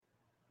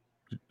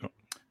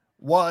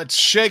What's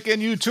shaking,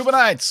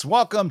 YouTubeites?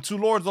 Welcome to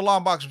Lords of the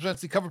Long Box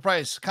presents the Cover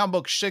Price comic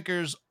book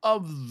shakers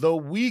of the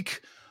week.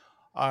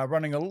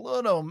 Running a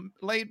little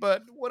late,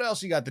 but what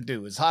else you got to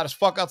do? It's hot as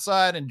fuck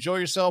outside. Enjoy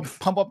yourself.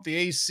 Pump up the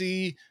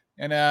AC.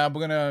 And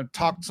we're going to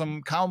talk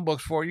some comic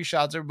books for you.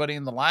 Shout out to everybody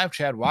in the live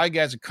chat while you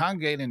guys are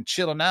congregating and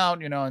chilling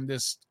out, in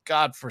this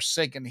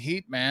godforsaken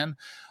heat, man.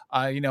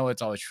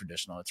 It's always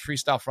traditional. It's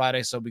Freestyle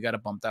Friday, so we got to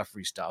bump that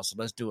freestyle. So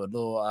let's do a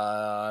little,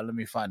 let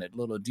me find it.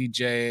 Little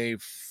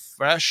DJ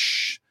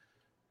Fresh.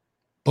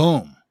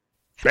 Boom.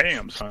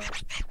 Bam, son.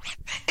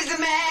 It's a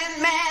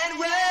mad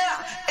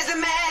world. It's a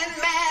mad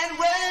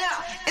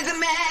world. It's a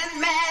mad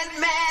world.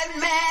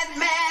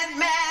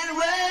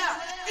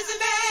 It's a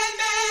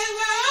mad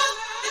world.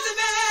 It's a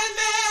mad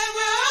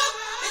world.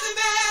 It's a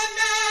mad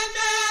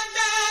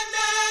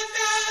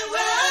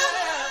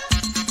world.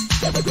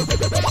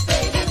 Baby talk.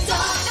 Baby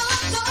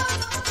talk.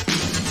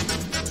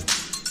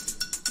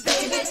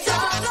 Baby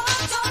talk.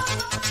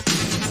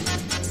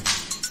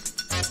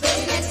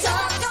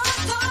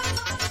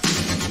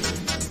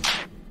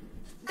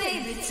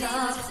 Baby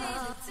talk.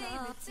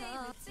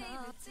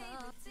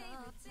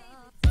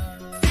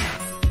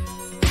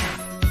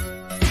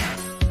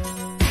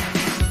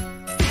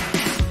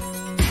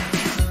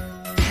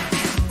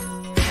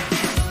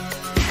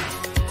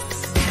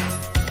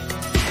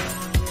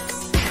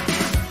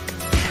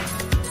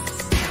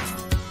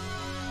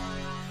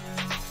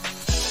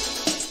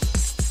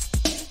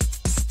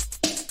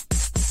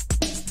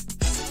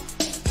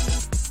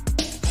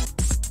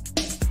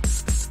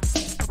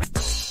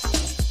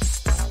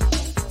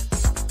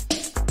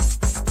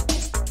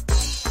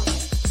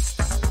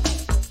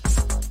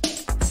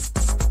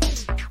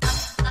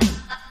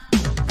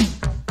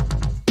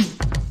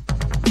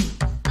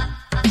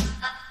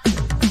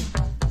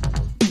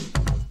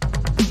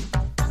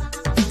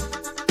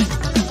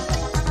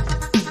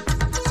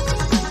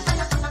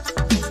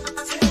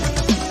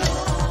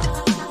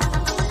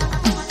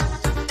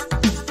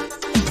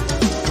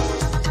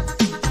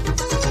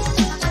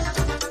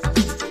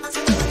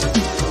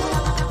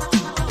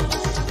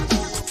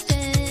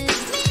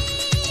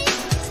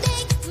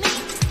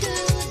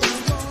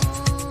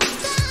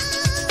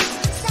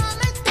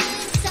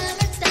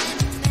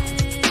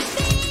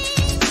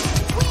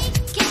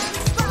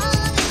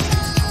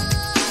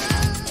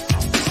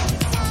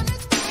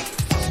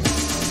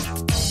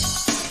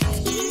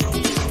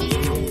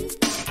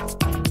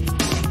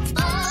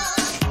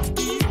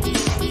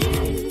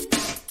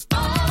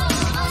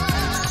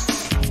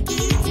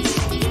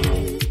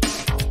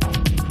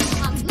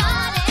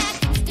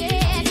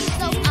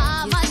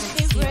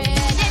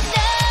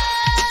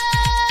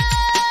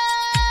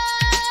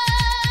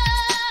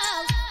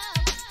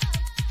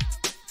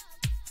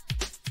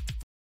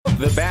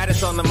 The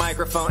baddest on the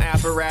microphone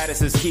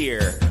apparatus is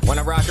here. When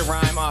I rock a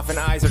rhyme, often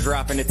eyes are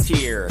dropping a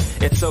tear.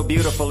 It's so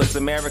beautiful, it's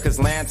America's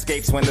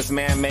landscapes when this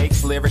man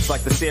makes lyrics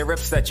like the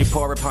syrups that you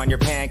pour upon your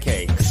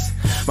pancakes.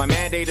 My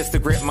mandate is to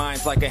grip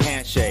minds like a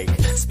handshake.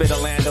 Spit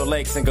Orlando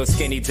Lakes and go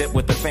skinny dip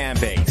with the fan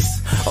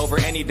base. Over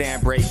any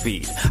damn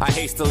breakbeat, I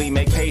hastily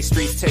make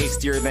pastries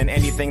tastier than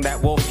anything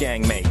that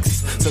Wolfgang makes.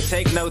 So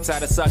take notes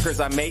out of suckers,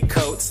 I make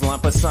coats,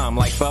 lump of some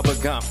like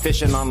Bubba Gump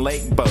fishing on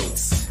lake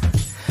boats.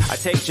 I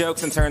take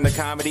jokes and turn the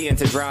comedy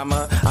into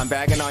drama. I'm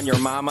bagging on your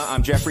mama.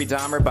 I'm Jeffrey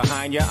Dahmer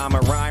behind ya. I'm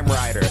a rhyme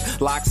writer.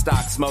 Lock,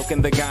 stock,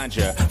 smoking the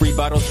ganja.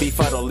 Rebuttals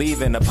befuddle,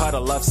 leaving a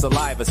puddle of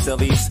saliva,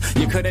 sillies.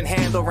 You couldn't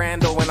handle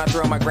Randall when I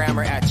throw my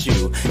grammar at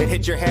you. It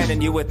hit your head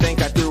and you would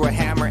think I threw a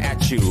hammer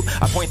at you.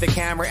 I point the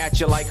camera at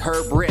you like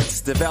Herb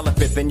Ritz.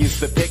 Develop it, then use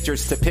the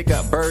pictures to pick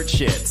up bird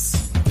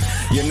shits.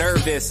 You're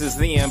nervous as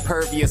the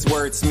impervious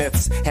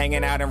wordsmiths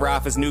hanging out in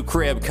Rafa's new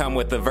crib come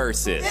with the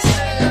verses.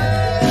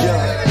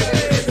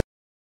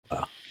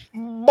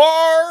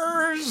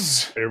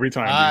 Bars. Every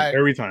time.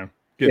 Every time.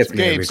 It's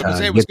Gabe. Someone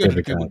say what's good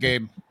with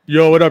Gabe.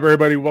 Yo, what up,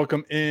 everybody?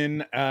 Welcome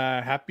in.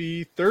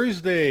 Happy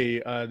Thursday.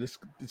 This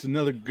it's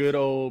another good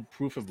old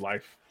proof of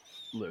life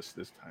list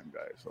this time,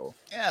 guys. So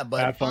yeah, but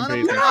have fun.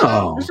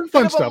 There's some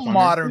fun stuff.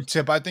 Modern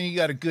tip. I think you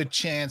got a good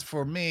chance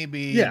for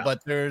maybe,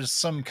 but there's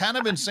some kind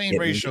of insane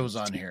ratios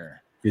on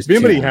here. If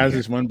anybody has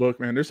this one book,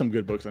 man, there's some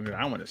good books on here.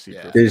 I want to see.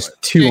 Yeah. There's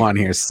two on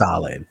here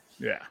solid.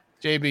 Yeah.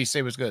 JB,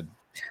 say what's good.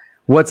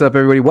 What's up,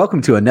 everybody?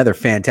 Welcome to another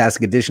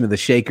fantastic edition of the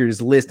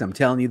Shakers List. I'm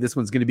telling you, this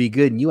one's going to be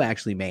good, and you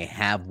actually may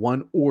have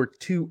one or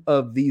two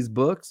of these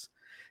books.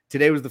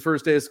 Today was the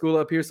first day of school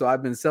up here, so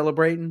I've been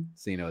celebrating,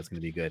 so you know it's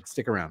going to be good.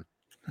 Stick around.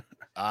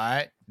 All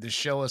right. This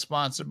show is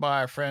sponsored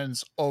by our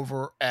friends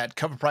over at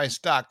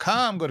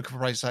coverprice.com. Go to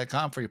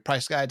coverprice.com for your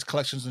price guides,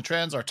 collections, and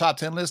trends. Our top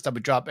 10 list that we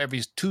drop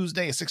every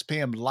Tuesday at 6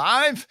 p.m.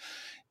 live.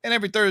 And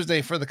every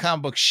Thursday for the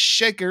comic book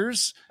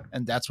shakers.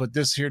 And that's what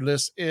this here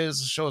list is.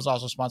 The show is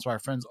also sponsored by our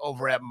friends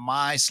over at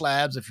My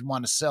Slabs. If you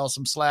want to sell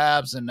some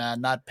slabs and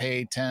not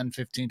pay 10,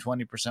 15,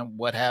 20%,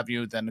 what have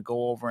you, then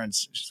go over and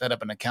set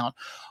up an account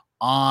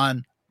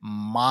on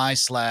My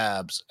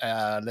Slabs.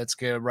 Let's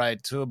get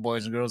right to it,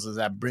 boys and girls. Does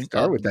that bring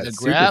Start up with that the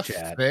super graphic?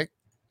 chat.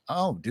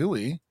 Oh, do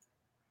we?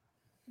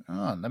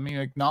 Oh, let me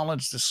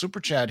acknowledge the super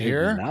chat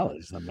here.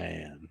 Acknowledge the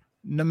man.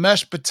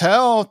 Namesh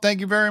Patel,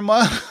 thank you very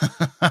much.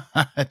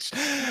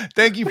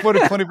 Thank you for the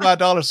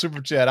 $25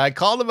 super chat. I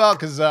called him out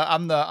because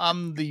I'm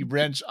the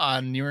wrench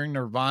on Nearing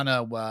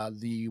Nirvana,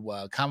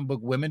 the comic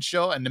book women's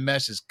show, and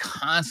Namesh is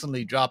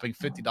constantly dropping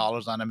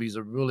 $50 on him. He's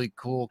a really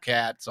cool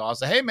cat. So I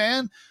was like, hey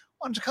man,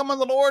 why don't you come on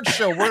the Lord's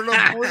show? We're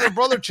the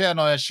brother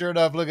channel. And sure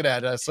enough, look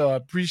at that. So I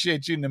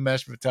appreciate you,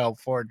 Namesh Patel,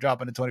 for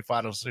dropping the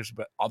 $25 super,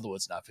 but although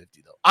it's not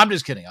 50 though. I'm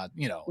just kidding.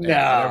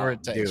 Whatever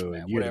it takes, dude,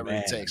 man. you're Whatever the it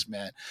man. takes,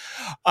 man.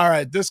 All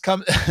right, this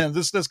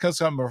list comes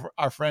from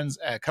our friends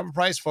at Cover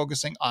Price,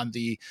 focusing on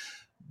the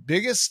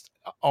biggest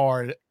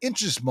or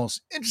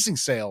most interesting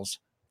sales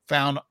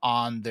found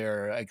on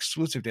their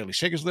exclusive Daily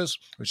Shakers list,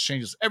 which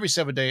changes every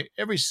several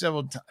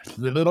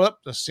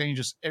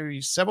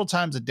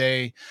times a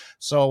day.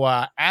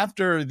 So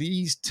after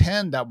these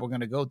 10 that we're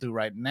going to go through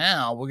right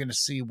now, we're going to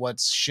see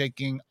what's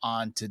shaking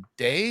on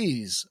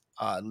today's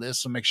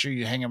list. So make sure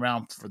you hang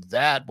around for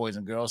that, boys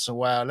and girls. So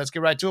let's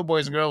get right to it,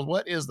 boys and girls.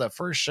 What is the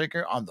first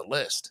shaker on the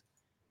list?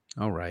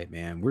 All right,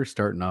 man. We're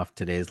starting off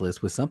today's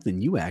list with something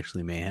you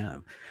actually may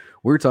have.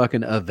 We're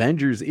talking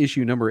Avengers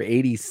issue number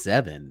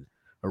 87,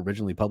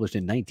 originally published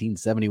in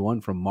 1971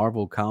 from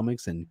Marvel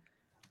Comics. And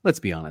let's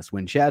be honest,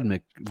 when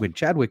Chadwick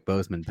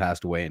Boseman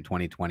passed away in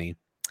 2020,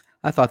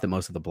 I thought that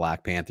most of the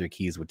Black Panther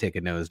keys would take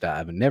a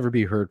nosedive and never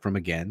be heard from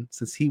again,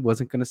 since he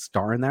wasn't going to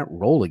star in that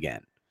role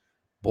again.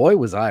 Boy,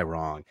 was I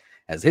wrong,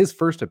 as his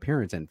first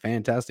appearance in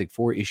Fantastic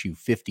Four issue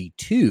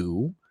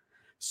 52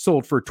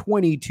 sold for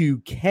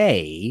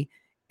 $22K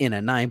in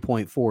a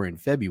 9.4 in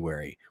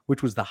February,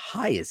 which was the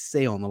highest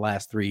sale in the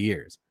last 3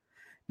 years.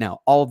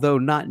 Now, although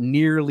not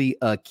nearly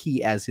a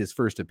key as his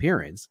first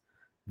appearance,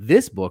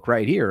 this book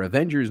right here,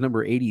 Avengers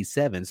number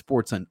 87,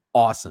 sports an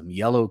awesome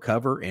yellow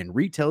cover and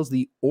retells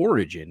the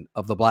origin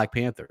of the Black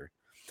Panther.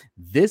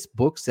 This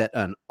book set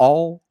an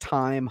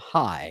all-time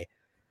high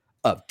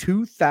of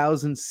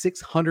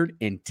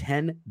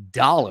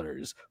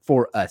 $2,610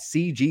 for a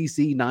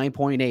CGC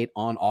 9.8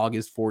 on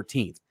August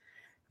 14th.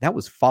 That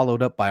was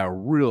followed up by a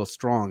real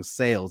strong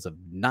sales of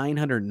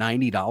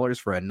 $990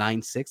 for a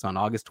 9.6 on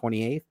August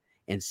 28th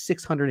and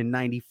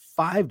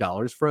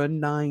 $695 for a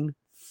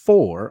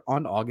 9.4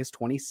 on August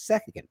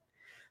 22nd.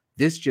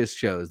 This just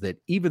shows that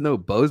even though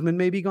Boseman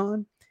may be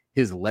gone,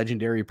 his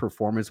legendary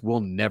performance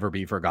will never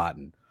be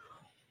forgotten.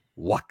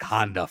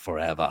 Wakanda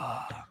forever.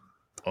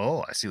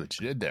 Oh, I see what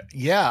you did there.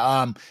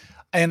 Yeah.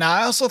 And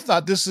I also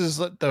thought this is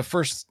the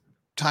first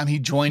time he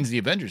joins the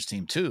Avengers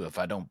team too,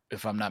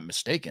 if I'm not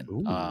mistaken.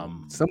 Ooh,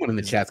 someone in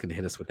the chat's gonna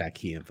hit us with that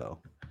key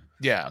info.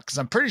 Yeah, because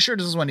I'm pretty sure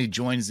this is when he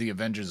joins the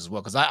Avengers as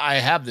well. Because I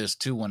have this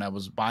too when I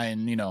was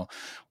buying,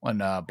 when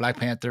Black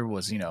Panther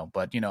was,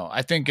 but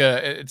I think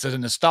it's a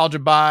nostalgia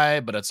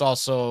buy, but it's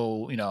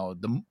also,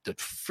 the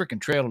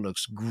freaking trailer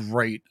looks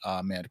great.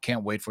 Man, I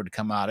can't wait for it to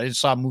come out. I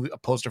just saw a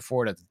poster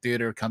for it at the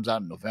theater. It comes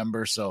out in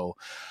November, so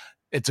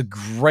it's a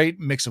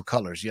great mix of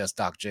colors. Yes,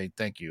 Doc J,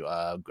 thank you.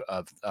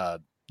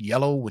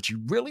 Yellow, which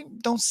you really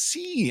don't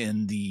see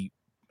in the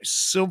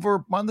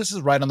silver one. This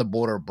is right on the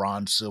border of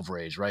bronze silver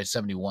age, right?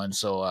 71.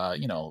 So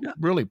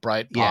really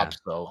bright pop.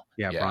 So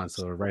bronze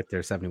silver right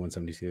there, 71,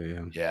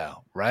 72. Yeah,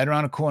 right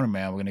around the corner,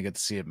 man. We're gonna get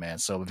to see it, man.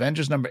 So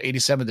Avengers number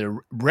 87, the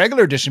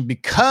regular edition,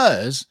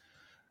 because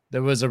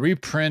there was a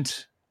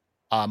reprint,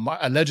 a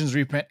Legends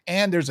reprint,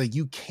 and there's a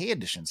UK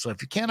edition. So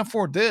if you can't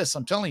afford this,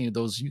 I'm telling you,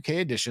 those UK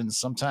editions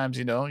sometimes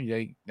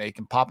they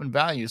can pop in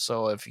value.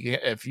 So if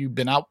you've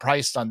been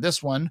outpriced on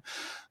this one,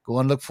 go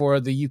and look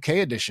for the UK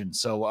edition.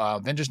 So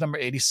Avengers number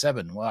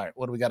 87. All right,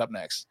 what do we got up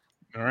next?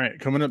 All right,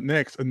 coming up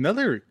next,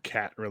 another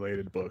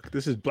cat-related book.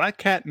 This is Black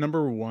Cat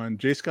number 1,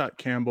 J. Scott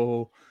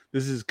Campbell.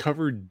 This is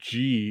cover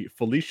G,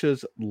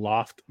 Felicia's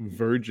Loft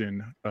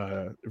Virgin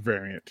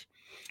variant.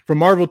 From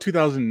Marvel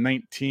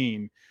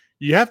 2019,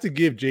 you have to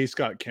give J.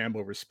 Scott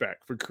Campbell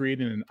respect for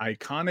creating an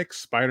iconic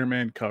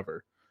Spider-Man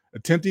cover.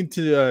 Attempting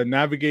to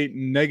navigate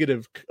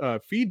negative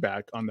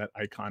feedback on that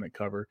iconic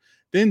cover,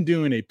 then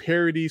doing a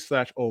parody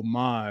 /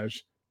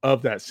 homage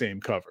of that same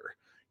cover.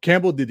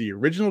 Campbell did the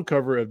original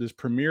cover of this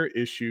premiere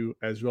issue,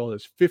 as well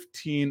as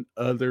 15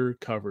 other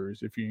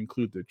covers, if you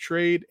include the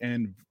trade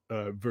and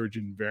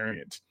Virgin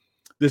variant.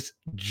 This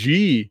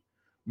G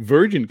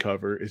Virgin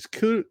cover is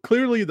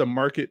clearly the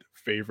market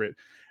favorite,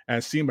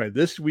 as seen by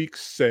this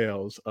week's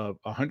sales of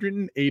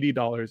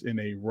 $180 in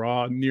a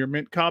raw near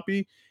mint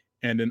copy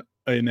and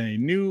in a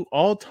new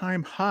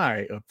all-time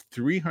high of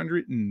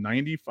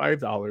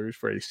 $395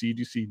 for a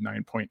CGC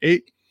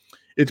 9.8.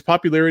 Its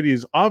popularity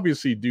is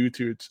obviously due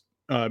to its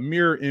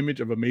mirror image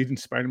of Amazing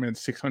Spider-Man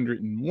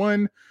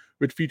 601,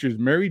 which features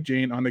Mary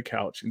Jane on the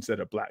couch instead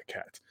of Black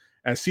Cat,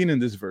 as seen in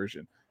this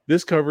version.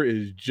 This cover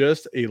is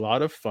just a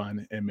lot of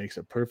fun and makes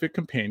a perfect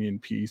companion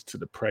piece to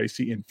the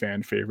pricey and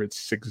fan favorite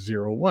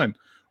 601,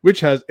 which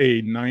has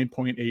a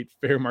 9.8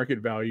 fair market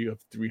value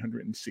of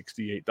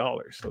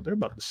 $368. So they're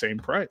about the same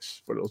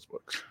price for those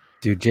books.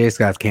 Dude, J.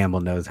 Scott Campbell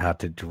knows how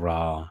to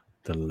draw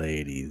The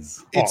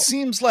ladies. It Oh.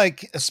 seems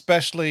like,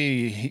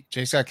 especially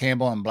J. Scott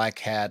Campbell and Black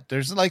Cat,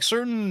 there's like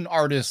certain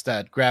artists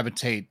that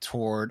gravitate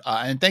toward.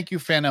 And thank you,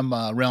 Phantom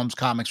Realms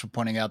Comics, for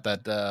pointing out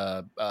that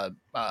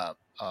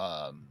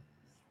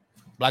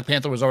Black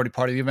Panther was already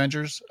part of the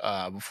Avengers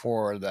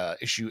before the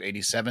issue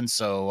 87.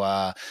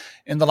 So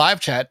in the live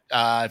chat,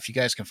 if you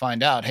guys can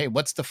find out, hey,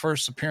 what's the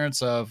first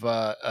appearance of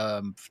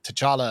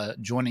T'Challa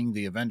joining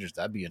the Avengers?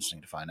 That'd be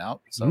interesting to find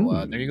out.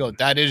 So there you go.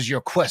 That is your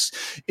quest.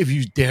 If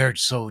you dared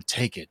so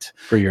take it.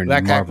 For your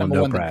Black Cat Marvel number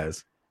No one,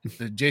 Prize.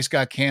 the J.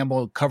 Scott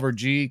Campbell cover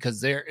G,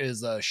 because there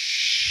is a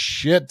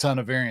shit ton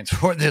of variants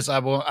for this.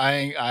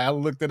 I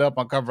looked it up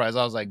on Cover Price.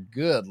 I was like,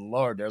 good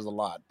Lord, there's a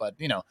lot. But,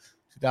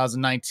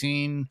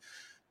 2019,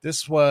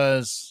 this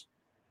was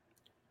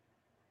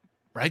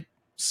right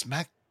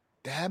smack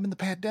dab in the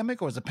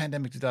pandemic, or was the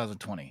pandemic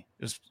 2020?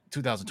 It was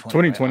 2020.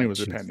 2020 right? was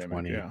a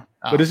 2020. pandemic, yeah.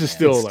 Oh, But this is man.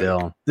 still It's like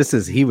still, this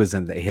is, he was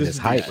in the, hit This his is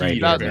the height right key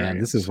here, variant. man.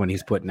 This is when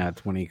he's putting out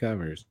 20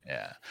 covers.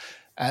 Yeah.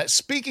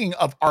 Speaking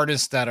of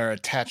artists that are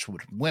attached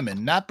with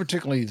women, not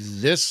particularly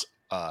this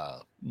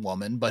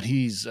woman, but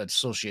he's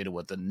associated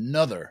with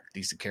another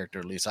DC character,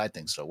 at least I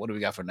think so. What do we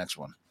got for the next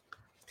one?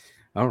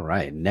 All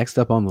right. Next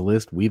up on the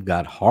list, we've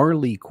got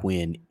Harley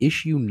Quinn,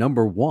 issue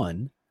number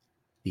 1,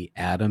 the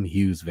Adam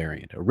Hughes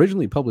variant.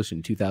 Originally published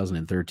in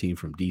 2013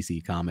 from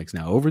DC Comics.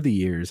 Now, over the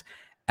years,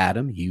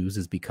 Adam Hughes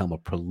has become a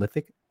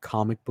prolific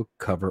comic book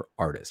cover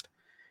artist.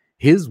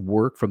 His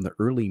work from the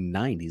early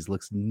 90s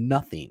looks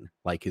nothing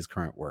like his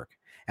current work,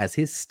 as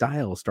his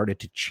style started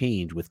to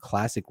change with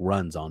classic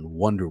runs on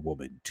Wonder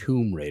Woman,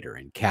 Tomb Raider,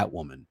 and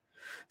Catwoman.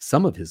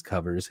 Some of his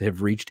covers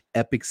have reached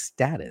epic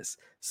status,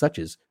 such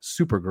as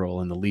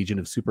Supergirl and the Legion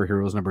of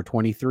Superheroes number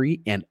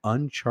 23 and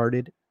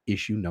Uncharted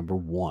issue number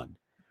 1.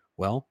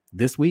 Well,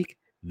 this week,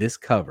 this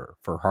cover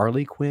for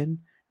Harley Quinn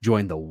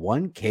joined the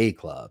 1K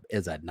Club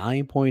as a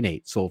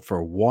 9.8, sold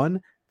for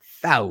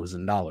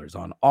 $1,000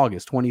 on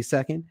August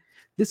 22nd.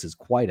 This is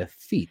quite a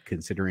feat,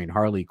 considering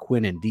Harley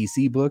Quinn and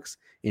DC books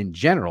in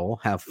general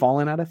have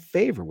fallen out of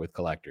favor with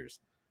collectors.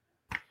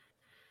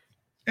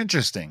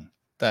 Interesting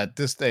that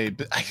this day,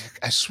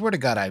 I swear to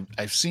God,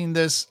 I've seen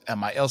this at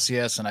my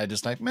LCS, and I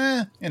just like,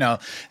 meh, and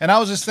I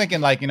was just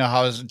thinking, like,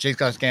 how J.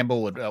 Scott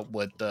Campbell with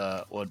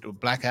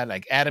Black Cat,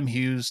 like Adam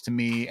Hughes to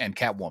me and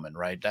Catwoman,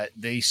 right? That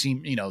they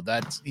seem,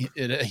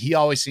 he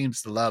always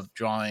seems to love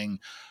drawing,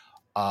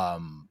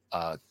 Catwoman.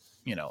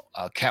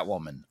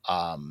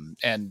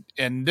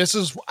 And this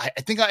is, I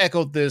think I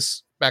echoed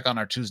this back on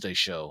our Tuesday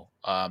show,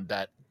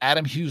 that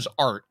Adam Hughes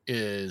art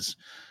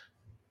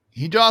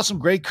he draws some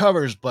great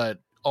covers, but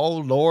oh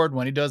Lord,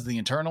 when he does the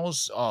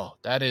internals,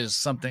 that is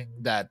something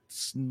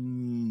that's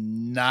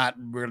not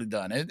really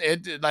done.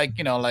 It like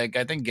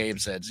I think Gabe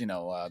said,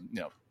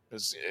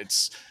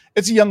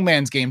 it's a young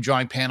man's game,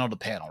 drawing panel to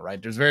panel,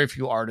 right? There's very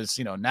few artists,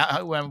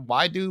 now.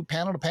 Why do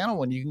panel to panel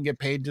when you can get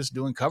paid just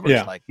doing covers?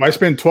 Yeah, like I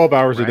spend 12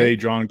 hours a right? day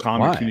drawing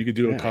comics, Why? and you could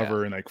do a Yeah.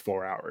 cover in like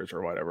 4 hours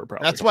or whatever.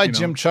 Probably. That's why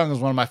Jim Chung is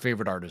one of my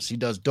favorite artists. He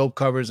does dope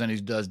covers and he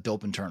does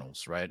dope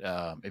internals, right?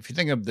 If you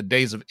think of the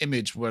days of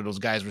Image where those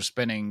guys were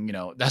spending,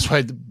 that's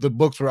why the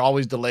books were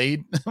always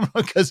delayed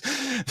because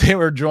they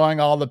were drawing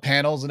all the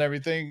panels and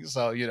everything.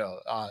 So, you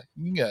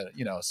can get,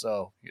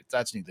 so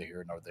that's neither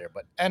here nor there.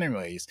 But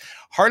anyways,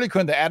 Harley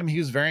Quinn, the Adam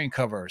Hughes variant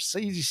cover,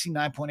 CGC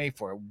 9.8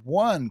 for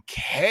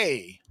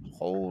 1K.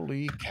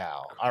 Holy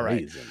cow. All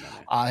right. Crazy,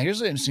 man.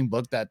 Here's an interesting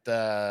book that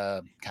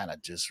kind of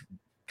just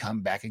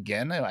come back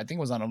again. I think it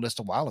was on a list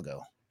a while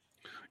ago.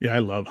 Yeah, I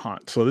love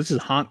Haunt. So this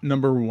is Haunt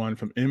number 1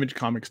 from Image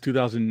Comics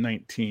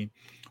 2019.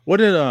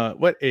 What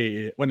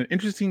an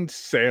interesting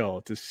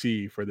sale to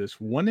see for this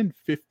 1 in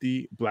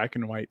 50 black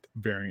and white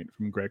variant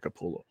from Greg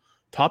Capullo,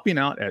 topping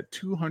out at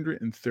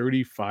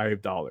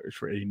 $235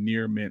 for a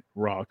near mint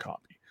raw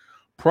copy.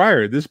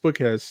 Prior, this book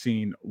has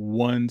seen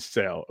one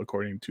sale,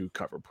 according to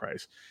Cover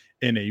Price,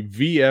 in a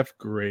VF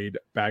grade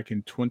back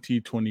in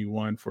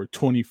 2021 for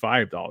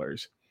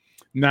 $25.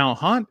 Now,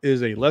 Haunt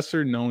is a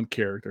lesser known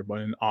character, but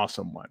an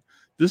awesome one.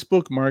 This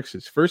book marks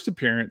his first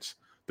appearance,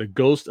 the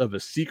ghost of a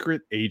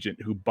secret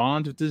agent who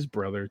bonds with his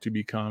brother to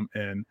become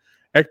an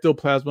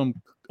ectoplasm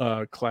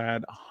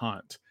clad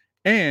Haunt,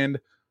 and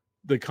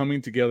the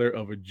coming together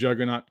of a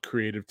juggernaut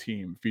creative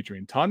team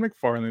featuring Todd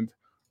McFarlane,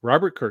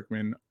 Robert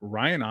Kirkman,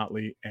 Ryan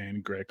Otley,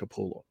 and Greg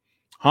Capullo.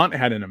 Haunt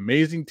had an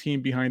amazing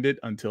team behind it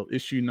until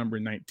issue number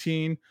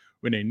 19,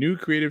 when a new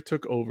creative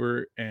took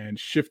over and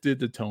shifted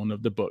the tone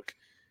of the book,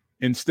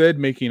 instead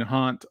making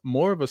Haunt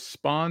more of a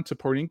Spawn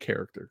supporting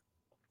character.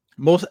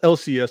 Most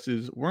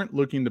LCSs weren't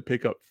looking to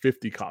pick up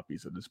 50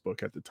 copies of this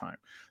book at the time.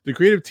 The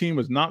creative team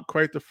was not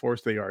quite the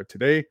force they are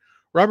today.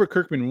 Robert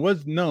Kirkman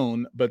was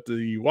known, but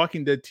the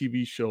Walking Dead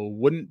TV show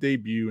wouldn't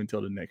debut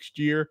until the next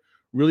year,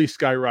 really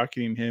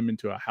skyrocketing him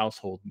into a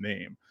household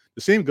name.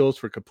 The same goes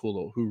for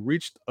Capullo, who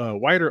reached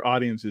wider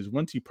audiences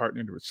once he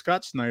partnered with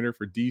Scott Snyder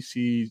for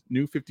DC's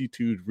New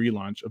 52's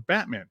relaunch of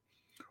Batman.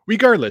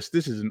 Regardless,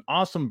 this is an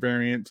awesome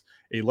variant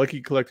a lucky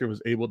collector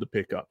was able to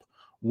pick up,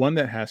 one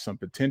that has some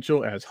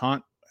potential, as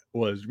Haunt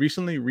was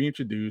recently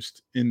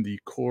reintroduced in the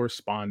core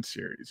Spawn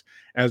series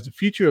as the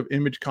future of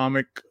Image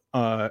Comic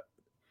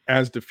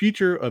As the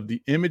future of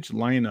the Image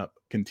lineup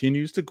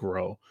continues to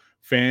grow,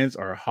 fans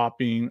are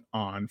hopping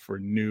on for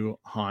new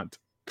Haunt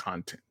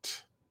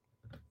content.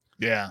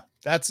 Yeah,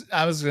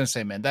 I was gonna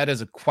say, man, that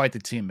is quite the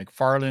team.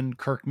 McFarlane,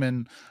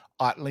 Kirkman,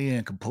 Otley,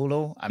 and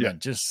Capullo. I Yeah. mean,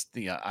 just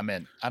the I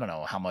don't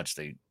know how much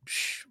they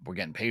were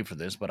getting paid for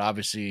this, but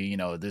obviously,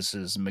 this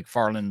is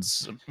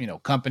McFarlane's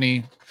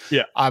company.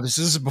 Yeah.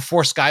 Obviously, this is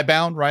before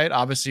Skybound, right?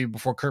 Obviously,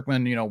 before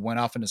Kirkman, went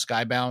off into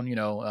Skybound.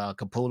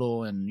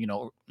 Capullo and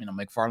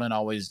McFarlane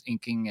always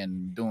inking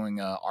and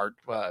doing art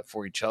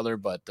for each other.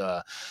 But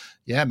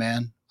yeah,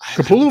 man.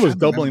 Capullo was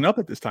doubling up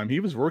at this time. He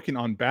was working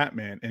on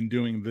Batman and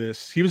doing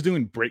this. He was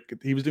doing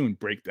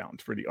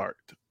breakdowns for the art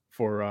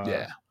for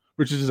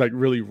which is like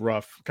really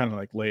rough kind of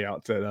like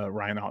layouts that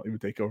Ryan Otley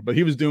would take over. But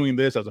he was doing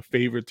this as a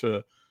favor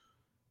to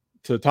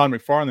Todd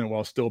McFarlane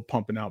while still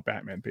pumping out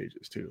Batman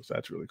pages too. So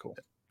that's really cool.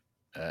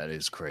 That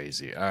is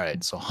crazy. All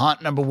right, so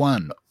Haunt number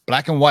 1,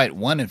 black and white,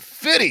 1 in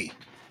 50.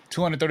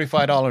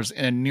 $235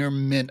 in a near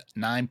mint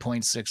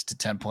 9.6 to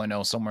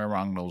 10.0, somewhere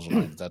along those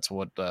lines. That's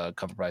what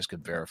Cover Price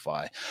could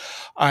verify.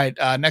 All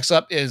right, next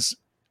up is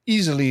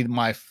easily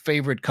my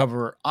favorite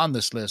cover on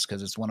this list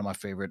because it's one of my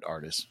favorite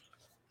artists.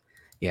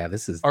 Yeah,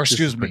 this is. Or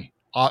excuse me,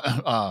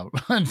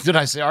 did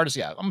I say artist?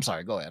 Yeah, I'm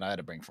sorry. Go ahead. I had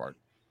a brain fart.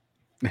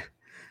 All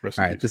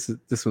right, this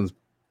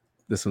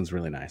one's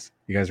really nice.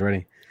 You guys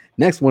ready?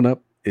 Next one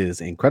up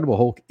is Incredible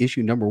Hulk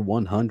issue number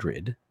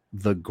 100,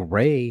 the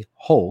Gray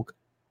Hulk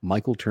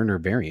Michael Turner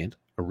variant,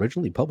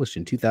 originally published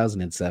in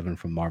 2007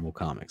 from Marvel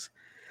Comics.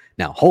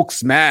 Now, Hulk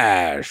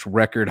smash,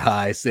 record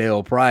high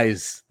sale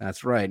price.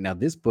 That's right. Now,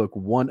 this book,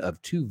 one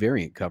of 2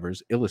 variant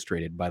covers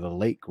illustrated by the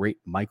late great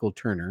Michael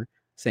Turner,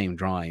 same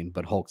drawing,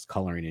 but Hulk's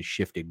coloring is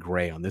shifted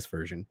gray on this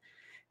version,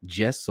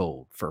 just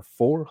sold for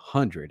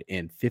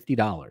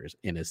 $450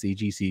 in a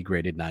CGC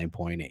graded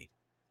 9.8.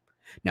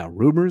 Now,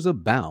 rumors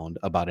abound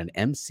about an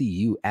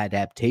MCU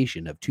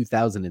adaptation of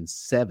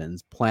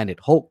 2007's Planet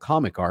Hulk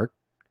comic arc.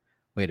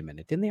 Wait a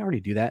minute. Didn't they already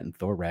do that in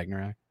Thor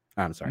Ragnarok?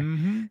 I'm sorry.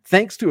 Mm-hmm.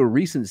 Thanks to a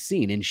recent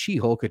scene in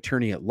She-Hulk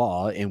Attorney at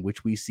Law in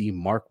which we see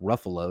Mark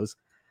Ruffalo's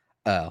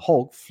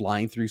Hulk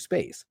flying through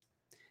space.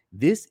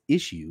 This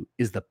issue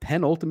is the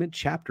penultimate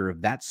chapter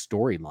of that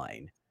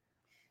storyline.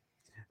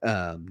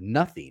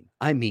 Nothing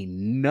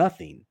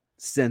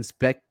sends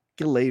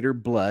speculator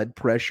blood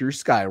pressure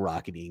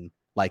skyrocketing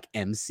like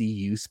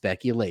MCU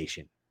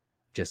speculation.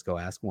 Just go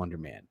ask Wonder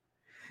Man.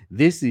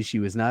 This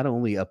issue is not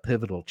only a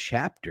pivotal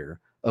chapter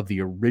of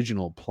the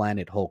original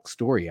Planet Hulk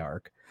story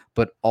arc,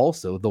 but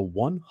also the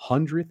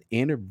 100th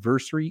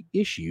anniversary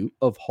issue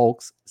of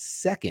Hulk's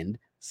second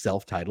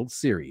self-titled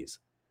series.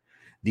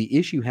 The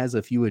issue has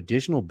a few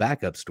additional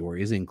backup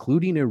stories,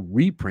 including a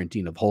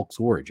reprinting of Hulk's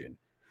origin.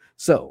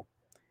 So,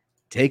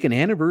 take an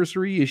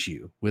anniversary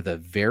issue with a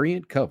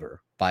variant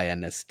cover by a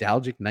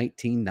nostalgic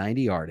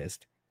 1990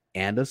 artist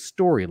and a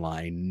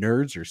storyline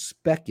nerds are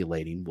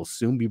speculating will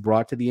soon be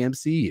brought to the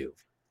MCU,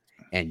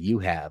 and you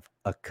have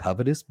a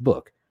covetous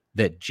book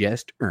that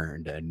just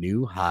earned a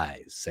new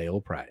high sale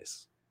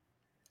price.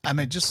 I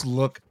mean, just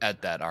look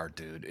at that art,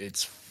 dude.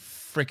 It's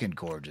freaking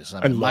gorgeous.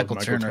 I mean, Michael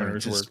Turner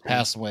just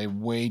passed away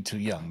way too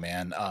young,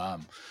 man.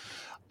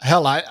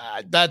 Hell,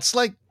 I that's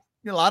like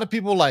a lot of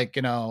people like,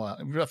 first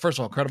of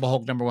all, Incredible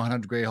Hulk number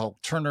 100, Gray Hulk,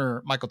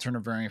 Michael Turner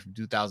variant from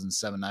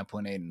 2007,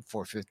 9.8 and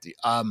 450.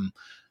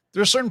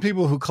 There are certain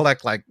people who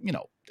collect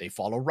they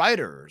follow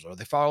writers or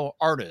they follow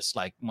artists.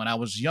 Like when I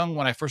was young,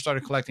 when I first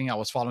started collecting, I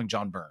was following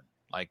John Byrne.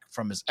 Like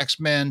from his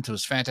X-Men to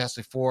his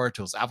Fantastic Four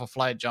to his Alpha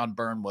Flight, John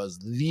Byrne was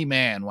the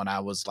man when I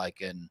was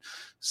like in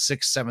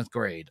 6th, 7th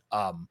grade.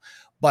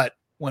 But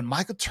when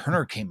Michael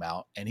Turner came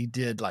out and he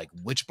did like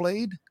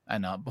Witchblade,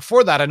 and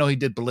before that, I know he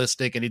did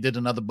Ballistic and he did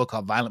another book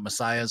called Violent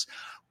Messiahs.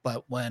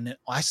 But when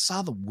I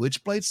saw the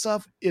Witchblade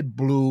stuff, it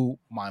blew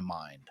my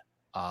mind.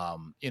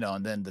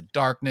 And then the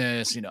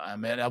darkness, I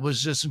mean, that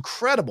was just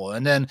incredible.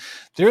 And then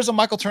there's a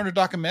Michael Turner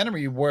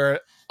documentary where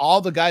all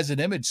the guys at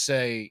Image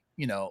say,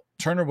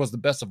 Turner was the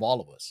best of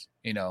all of us,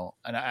 and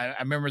I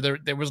remember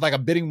there was like a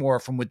bidding war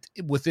from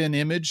within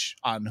Image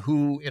on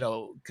who,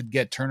 could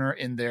get Turner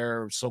in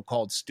their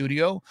so-called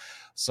studio.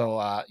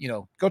 So,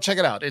 go check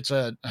it out.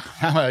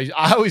 I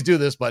always do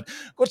this, but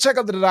go check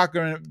out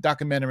the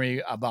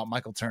documentary about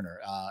Michael Turner.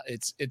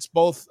 It's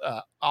both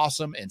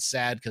awesome and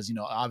sad because,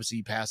 obviously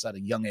he passed at a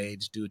young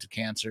age due to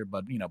cancer.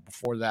 But,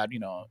 before that,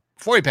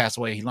 before he passed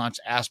away, he launched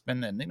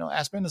Aspen and,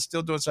 Aspen is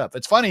still doing stuff.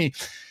 It's funny.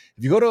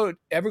 If you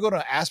ever go to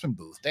an Aspen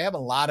booth, they have a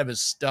lot of his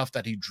stuff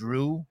that he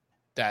drew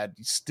that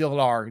still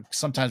are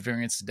sometimes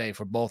variants today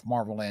for both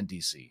Marvel and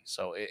DC.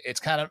 So it's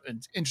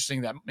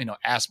interesting that,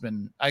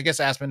 Aspen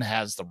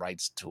has the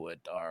rights to it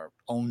or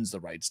owns the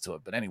rights to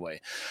it. But anyway,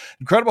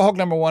 Incredible Hulk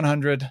number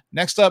 100.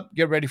 Next up,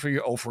 get ready for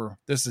your Ophir.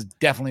 This is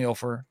definitely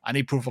Ophir. I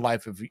need proof of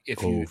life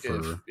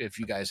if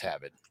you guys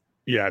have it.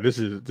 Yeah, this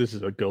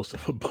is a ghost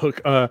of a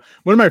book.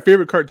 One of my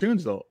favorite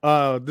cartoons, though.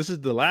 This is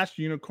The Last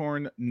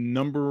Unicorn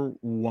number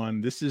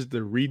 1. This is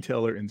the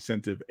Retailer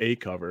Incentive A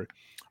cover.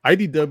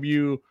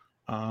 IDW,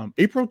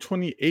 April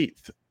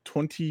 28th,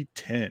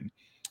 2010.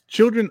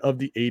 Children of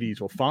the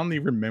 80s will fondly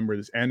remember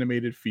this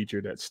animated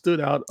feature that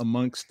stood out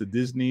amongst the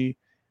Disney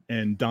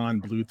and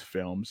Don Bluth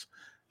films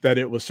that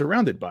it was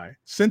surrounded by.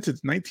 Since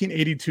its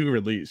 1982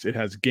 release, it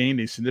has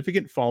gained a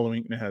significant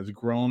following and has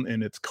grown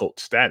in its cult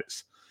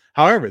status.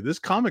 However, this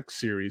comic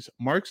series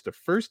marks the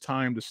first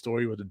time the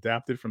story was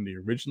adapted from the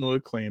original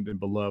acclaimed and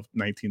beloved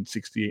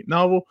 1968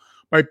 novel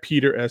by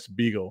Peter S.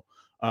 Beagle,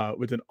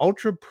 with an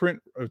ultra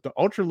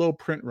low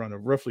print run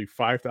of roughly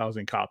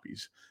 5,000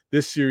 copies.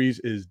 This series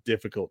is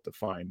difficult to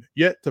find.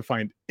 Yet to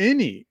find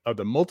any of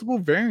the multiple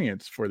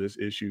variants for this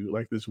issue,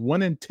 like this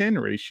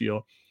 1-in-10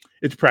 ratio,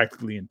 it's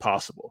practically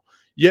impossible.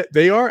 Yet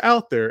they are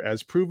out there,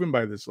 as proven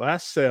by this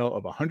last sale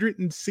of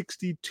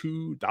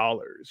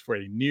 $162 for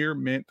a near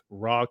mint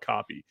raw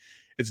copy.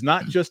 It's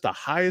not just the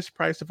highest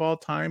price of all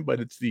time,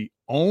 but it's the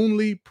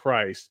only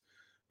price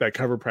that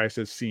Cover Price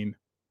has seen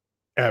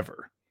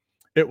ever.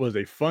 It was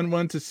a fun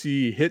one to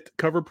see hit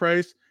Cover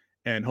Price,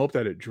 and hope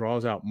that it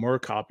draws out more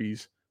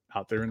copies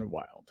out there in the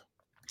wild.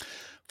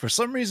 For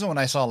some reason, when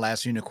I saw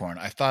Last Unicorn,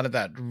 I thought of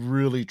that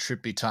really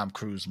trippy Tom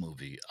Cruise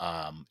movie.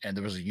 And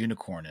there was a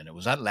unicorn in it.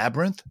 Was that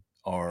Labyrinth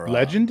or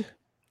Legend?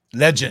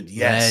 Legend,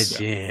 yes.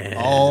 Legend.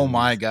 Oh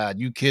my God,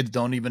 you kids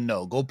don't even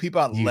know. Go peep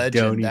out You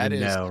Legend. don't That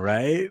even is know,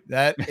 right?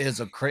 that is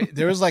a crazy.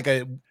 There was like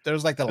the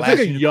It's last like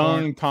a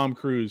unicorn. young Tom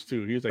Cruise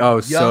too. He was like, Oh,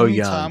 so Young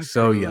young, Tom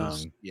so Cruise.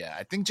 young. Yeah,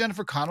 I think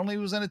Jennifer Connelly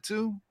was in it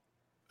too.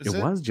 Is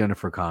It was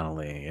Jennifer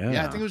Connelly. Yeah.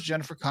 Yeah, I think it was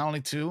Jennifer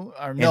Connelly too.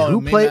 Or And no, who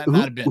it may played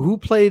not have been who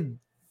played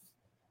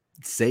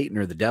Satan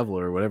or the devil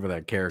or whatever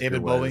that character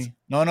David was? Bowie.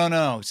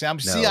 No. See, I'm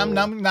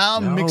now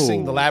I'm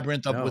mixing the No.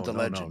 Labyrinth up No, with the no,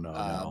 Legend.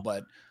 no.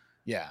 But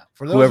yeah,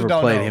 for those Whoever who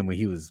don't played know, him when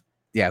he was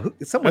someone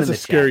That's in a the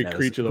scary chat knows.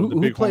 creature, though, with the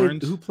Who big played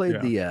horns. who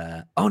played Yeah.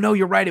 the oh no,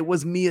 you're right, it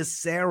was Mia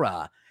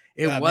Sarah.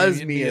 It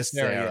was Mia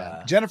Sarah, Sarah.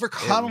 yeah. Jennifer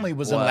Connelly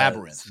was in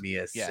Labyrinth.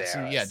 Mia Yeah, Sarah.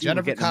 see, yeah. See, we're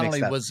Jennifer getting them Connelly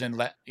mixed up. was in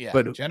But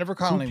Jennifer who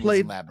Connelly was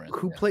played in Labyrinth.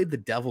 who yeah. played the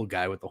devil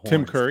guy with the horns?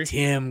 Tim Curry.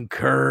 Tim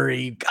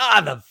Curry.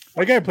 God, the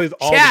That guy plays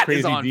all chat the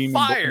is crazy on demon.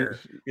 fire.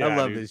 Yeah, I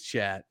love dude. this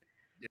chat.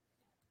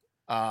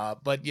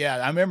 But yeah,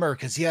 I remember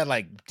because he had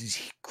like these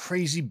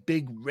crazy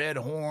big red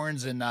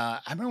horns, and I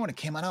remember when it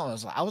came out,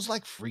 I was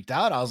like freaked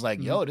out. I was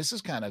like, "Yo, this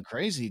is kind of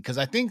crazy," because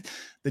I think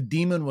the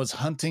demon was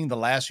hunting the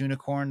last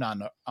unicorn on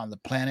the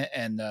planet,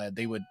 and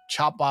they would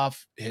chop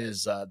off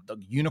his the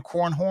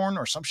unicorn horn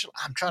or some shit.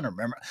 I'm trying to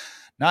remember.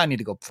 Now I need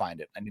to go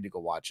find it. I need to go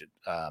watch it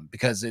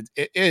because it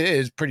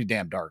is pretty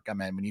damn dark. I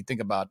mean, when you think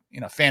about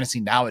fantasy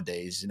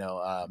nowadays,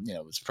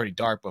 it's pretty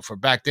dark. But for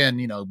back then,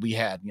 we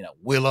had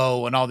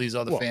Willow and all these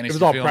other Well, fantasy. it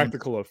was all films.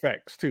 practical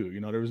effects too.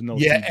 There was no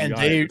Yeah, CGI and at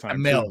they the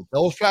time, Mel, too.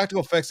 those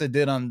practical effects they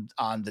did on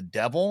the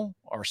devil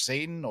or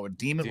Satan or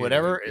demon, Dude,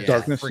 whatever, is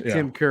Darkness, freaking- yeah.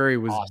 Tim Curry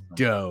was Awesome.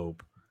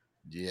 dope.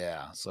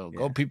 Yeah, so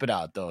go Yeah. peep it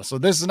out though. So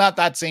this is not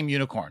that same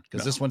unicorn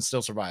because No. this one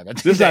still survived. I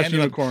think This the actually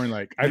ending- unicorn,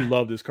 like I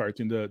love this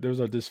cartoon. There was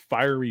this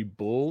fiery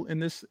bull in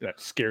this that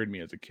scared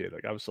me as a kid.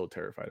 Like I was so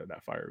terrified of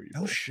that fiery Oh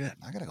bull. shit!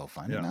 I gotta go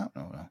find it Yeah. now.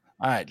 No.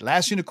 All right,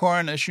 Last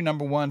Unicorn, issue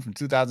number 1 from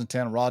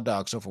 2010, Raw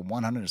Dog, sold for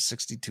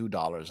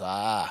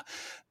 $162.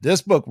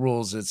 This book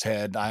rules its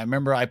head. I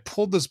remember I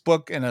pulled this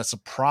book in a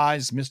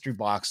surprise mystery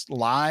box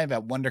live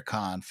at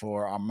WonderCon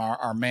for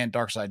our man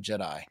Darkside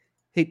Jedi.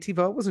 Hey,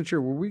 Tiva, I wasn't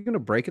sure. Were we going to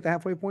break at the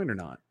halfway point or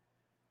not?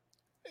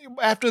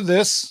 After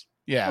this,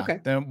 yeah. Okay.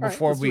 Then All right,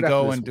 before let's do we it after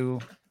go this and do,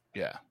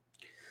 yeah.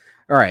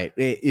 All right.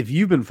 If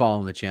you've been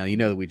following the channel, you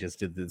know that we just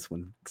did this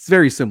one. It's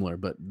very similar,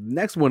 but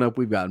next one up,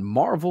 we've got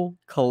Marvel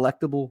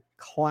Collectible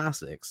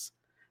Classics,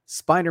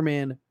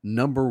 Spider-Man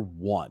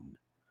 #1,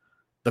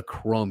 the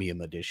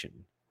Chromium Edition,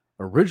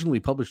 originally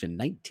published in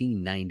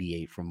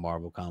 1998 from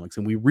Marvel Comics.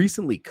 And we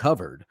recently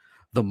covered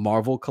the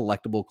Marvel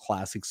Collectible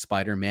Classics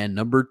Spider-Man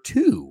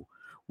 #2,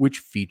 which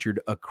featured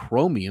a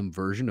chromium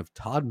version of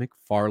Todd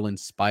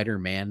McFarlane's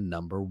Spider-Man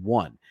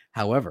 #1.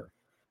 However,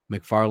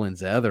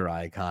 McFarlane's other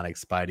iconic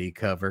Spidey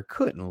cover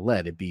couldn't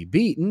let it be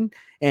beaten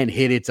and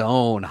hit its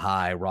own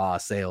high raw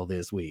sale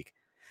this week.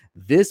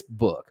 This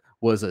book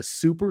was a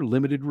super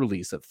limited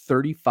release of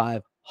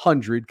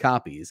 3,500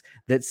 copies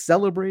that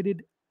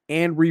celebrated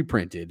and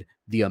reprinted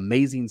the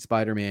Amazing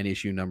Spider-Man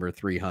issue number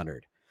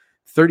 300.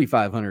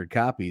 3,500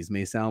 copies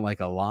may sound like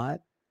a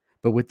lot,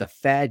 but with the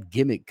fad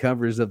gimmick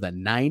covers of the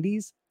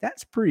 90s,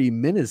 that's pretty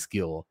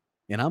minuscule.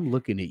 And I'm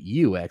looking at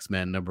you,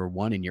 X-Men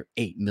 #1, and your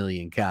 8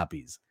 million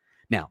copies.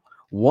 Now,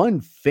 one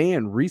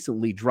fan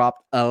recently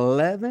dropped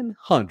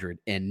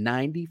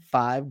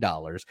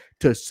 $1,195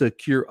 to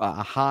secure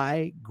a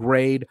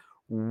high-grade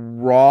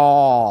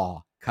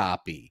raw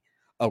copy,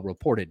 a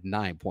reported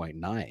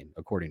 9.9,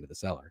 according to the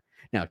seller.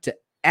 Now, to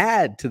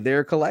add to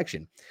their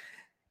collection,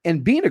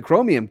 and being a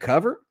chromium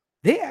cover,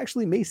 they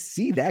actually may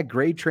see that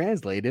grade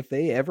translate if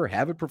they ever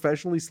have it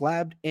professionally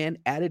slabbed and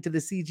added to the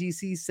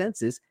CGC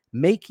census,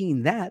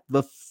 making that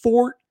the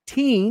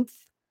 14th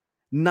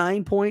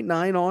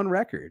 9.9 on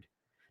record.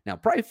 Now,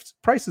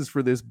 prices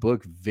for this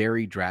book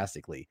vary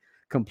drastically,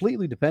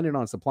 completely dependent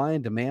on supply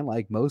and demand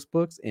like most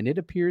books, and it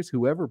appears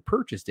whoever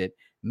purchased it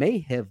may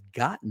have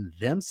gotten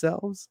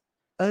themselves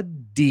a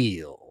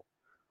deal.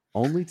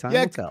 Only time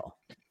Yeah, will tell.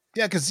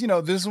 Yeah, because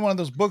this is one of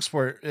those books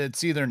where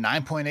it's either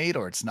 9.8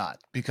 or it's not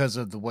because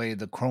of the way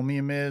the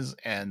chromium is,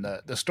 and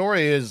the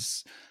story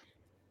is,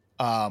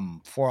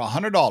 for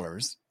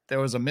 $100 there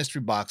was a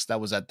mystery box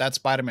that was at that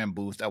Spider-Man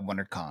booth at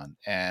WonderCon,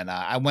 and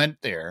I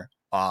went there.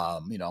 I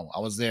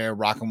was there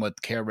rocking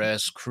with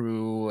KRS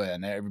crew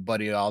and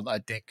everybody. I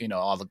think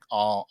all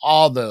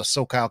the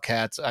SoCal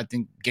cats. I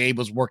think Gabe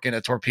was working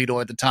at Torpedo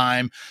at the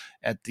time,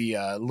 at the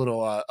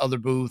little other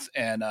booth,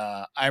 and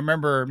I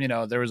remember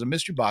there was a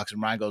mystery box,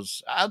 and Ryan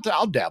goes, "I'll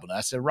dabble in it."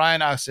 I said,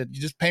 "Ryan," I said,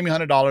 "you just pay me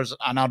 $100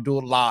 and I'll do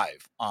it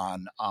live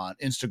on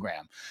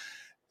Instagram."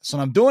 So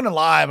I'm doing it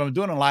live. I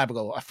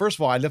go, first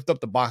of all, I lift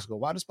up the box, go,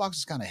 wow, this box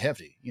is kind of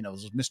heavy,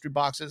 those mystery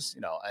boxes,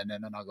 and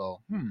then I'll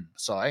go,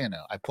 So I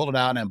pulled it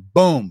out and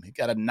boom, it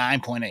got a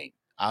 9.8.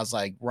 I was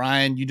like,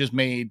 Ryan, you just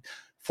made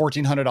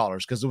 $1,400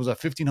 because it was a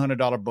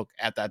 $1,500 book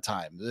at that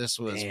time. This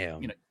was,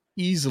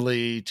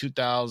 easily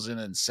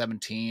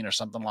 2017 or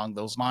something along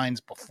those lines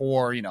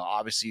before,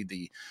 obviously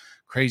the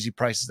crazy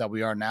prices that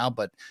we are now.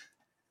 But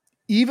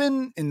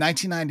even in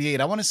 1998,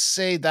 I want to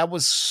say that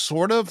was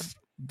sort of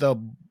the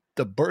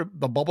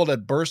bubble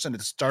that burst and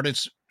it started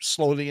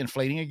slowly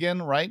inflating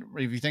again, right?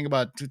 If you think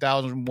about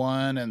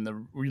 2001 and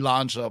the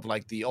relaunch of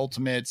like the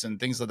Ultimates and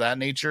things of that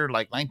nature,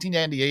 like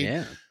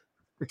 1998,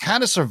 it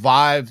kind of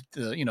survived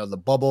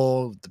the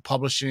bubble, the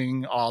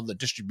publishing, all the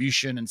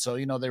distribution, and so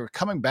they were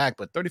coming back.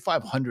 But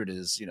 3,500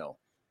 is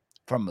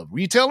from a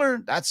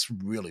retailer, that's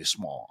really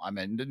small. I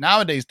mean,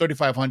 nowadays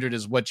 3,500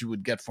 is what you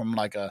would get from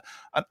like an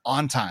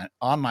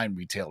online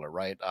retailer,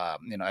 right?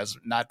 As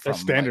not from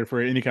that's standard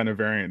for any kind of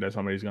variant that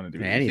somebody's going to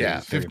do. Yeah,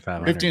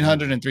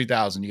 1,500 and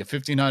 3,000. You get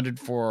 1,500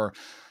 for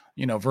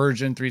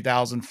Virgin,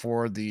 3,000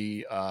 for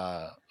the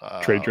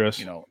trade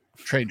dress.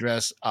 Trade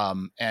dress.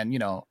 And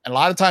a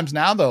lot of times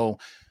now though,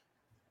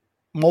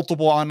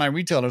 multiple online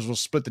retailers will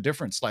split the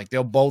difference. Like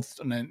they'll both,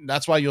 and then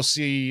that's why you'll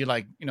see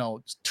like,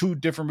 two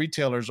different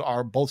retailers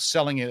are both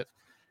selling it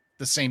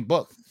the same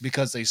book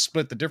because they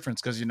split the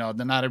difference. Cause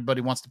then not everybody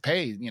wants to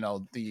pay,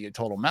 the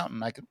total amount.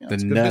 And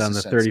the net on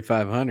the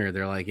 3,500,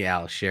 they're like, yeah,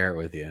 I'll share it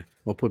with you.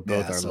 We'll put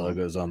both our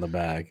logos on the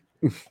bag.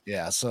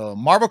 Yeah. So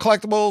Marvel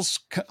Collectibles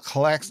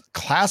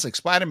Classic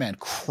Spider-Man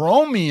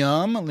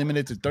Chromium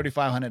limited to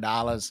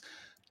 $3,500.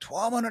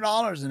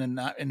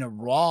 $1,200 in a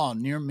raw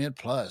near mid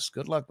plus.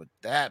 Good luck with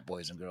that,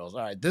 boys and girls.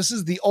 All right, this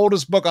is the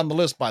oldest book on the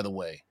list, by the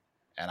way,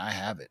 and I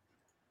have it.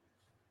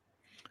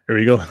 Here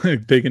we go.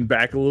 Taking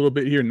back a little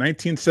bit here.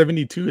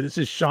 1972. This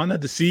is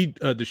Shauna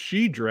the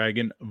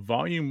She-Dragon,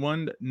 Volume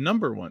 1,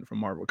 Number 1 from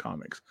Marvel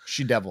Comics.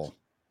 She-Devil.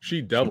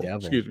 She-Devil.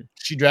 Excuse me.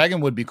 She-Dragon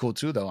would be cool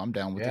too, though. I'm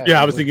down with it.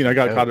 Yeah, I was thinking I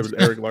got caught up with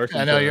Eric Larson.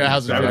 I know your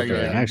house is Dragon.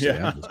 Actually, I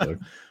have this book.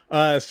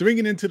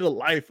 Swinging into the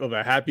life of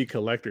a happy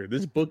collector.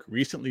 This book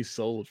recently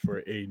sold for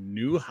a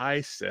new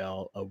high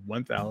sale of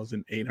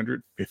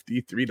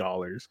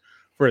 $1,853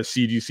 for a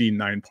CGC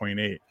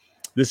 9.8.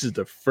 This is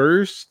the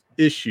first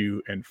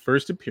issue and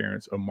first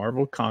appearance of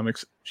Marvel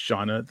Comics'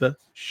 Shauna the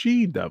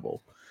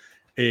She-Devil,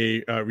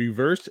 a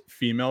reversed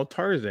female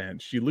Tarzan.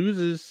 She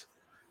loses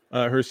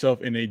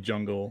herself in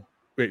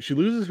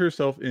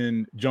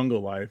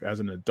jungle life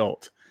as an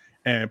adult,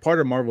 and part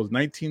of Marvel's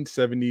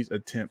 1970s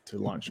attempt to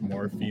launch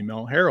more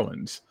female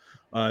heroines.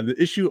 The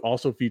issue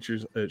also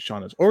features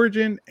Shauna's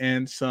origin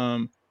and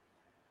some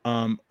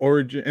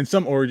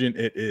origin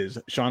it is.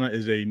 Shauna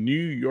is a New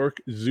York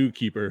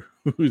zookeeper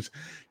whose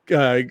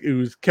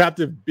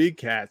captive big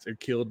cats are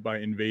killed by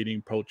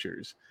invading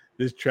poachers.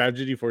 This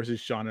tragedy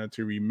forces Shauna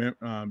to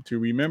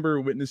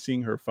remember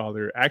witnessing her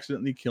father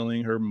accidentally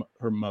killing her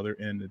mother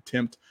in an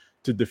attempt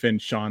to defend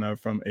Shauna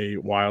from a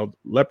wild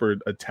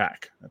leopard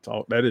attack.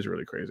 That is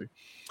really crazy.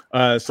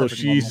 So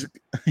she's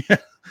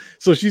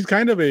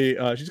kind of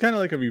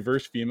like a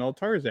reverse female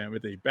Tarzan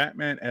with a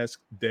Batman-esque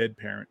dead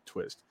parent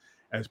twist.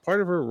 As part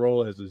of her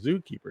role as a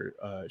zookeeper,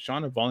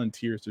 Shauna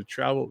volunteers to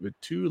travel with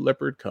 2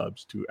 leopard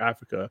cubs to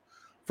Africa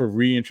for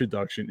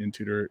reintroduction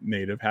into their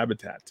native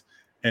habitat.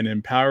 An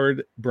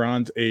empowered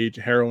Bronze Age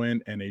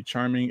heroine and a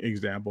charming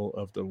example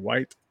of the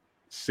white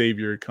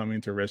savior coming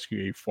to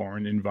rescue a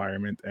foreign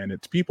environment and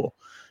its people.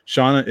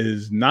 Shauna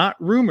is not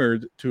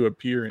rumored to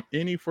appear in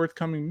any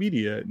forthcoming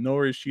media,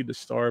 nor is she the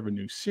star of a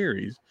new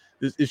series.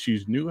 This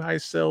issue's new high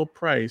sale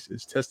price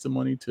is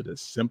testimony to the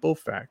simple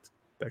fact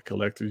that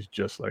collectors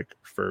just like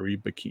furry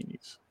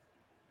bikinis.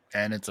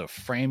 And it's a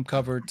frame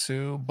cover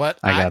too. But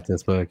I got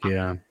this book,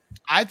 yeah.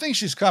 I think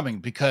she's coming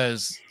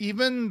because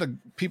even the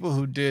people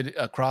who did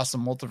Across the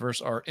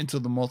Multiverse or Into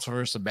the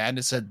Multiverse of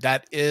Madness said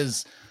that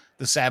is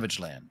the Savage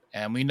Land,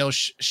 and we know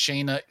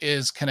Shayna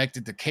is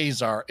connected to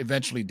Kazar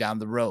eventually down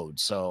the road.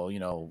 So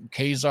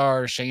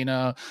Kazar,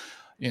 Shayna,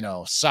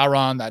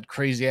 Sauron, that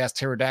crazy ass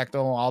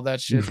pterodactyl, all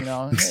that shit.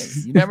 Hey,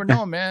 you never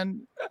know,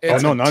 man. Oh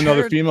It's no, a not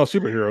another pterod- female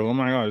superhero. Oh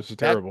my god, this is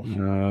That- terrible.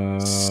 Sauron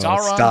the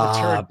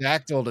Stop.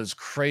 pterodactyl is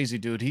crazy,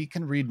 dude. He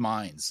can read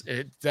minds.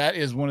 That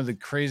is one of the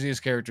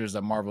craziest characters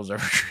that Marvel's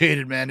ever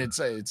created, man. It's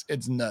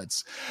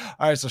nuts.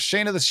 All right, so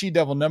Shane of the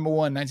She-Devil, number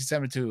 1,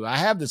 1972. I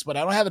have this, but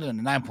I don't have it in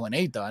a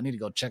 9.8 though. I need to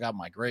go check out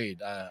my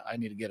grade. I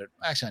need to get it.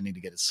 Actually, I need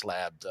to get it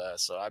slabbed.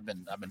 So I've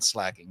been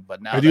slacking.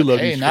 But now I do love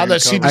hey, these now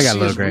that frame I CBC got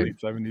low is grade. late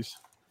 70s.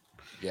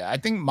 yeah, I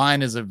think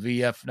mine is a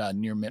VF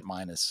near mint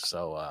minus.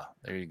 So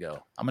there you go.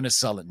 I'm gonna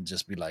sell it and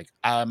just be like,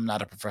 I'm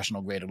not a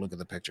professional grader. Look at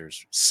the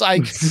pictures.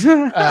 Psych.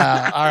 All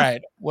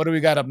right, what do we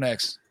got up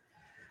next?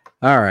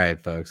 All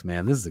right, folks,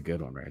 man, this is a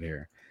good one right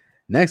here.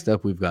 Next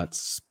up, we've got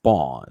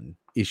Spawn,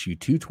 issue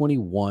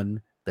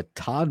 221, the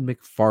Todd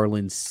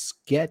McFarlane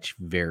sketch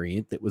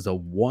variant that was a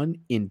 1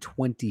 in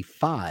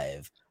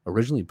 25,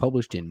 originally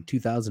published in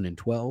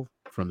 2012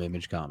 from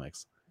Image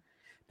Comics.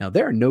 Now,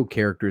 there are no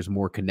characters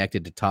more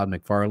connected to Todd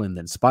McFarlane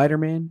than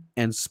Spider-Man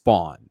and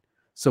Spawn.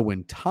 So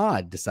when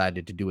Todd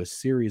decided to do a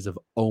series of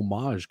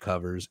homage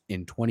covers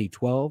in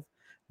 2012,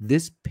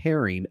 this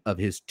pairing of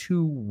his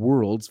two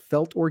worlds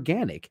felt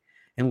organic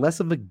and less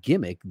of a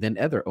gimmick than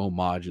other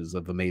homages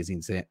of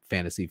Amazing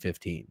Fantasy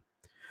 15.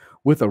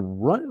 With a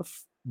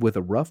rough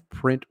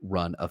print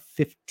run of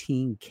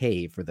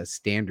 15K for the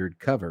standard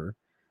cover,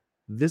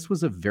 this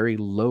was a very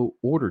low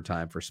order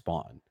time for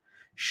Spawn.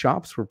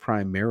 Shops were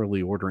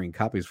primarily ordering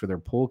copies for their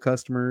pull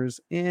customers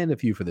and a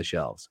few for the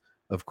shelves.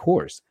 Of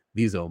course,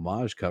 these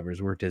homage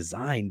covers were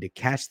designed to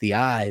catch the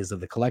eyes of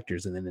the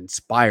collectors and then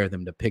inspire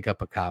them to pick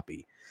up a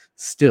copy.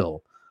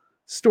 Still,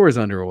 stores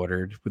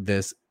underordered with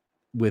this,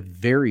 with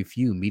very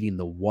few meeting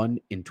the 1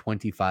 in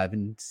 25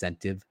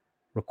 incentive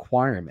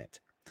requirement.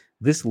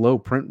 This low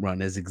print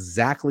run is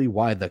exactly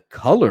why the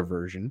color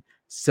version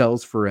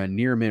sells for a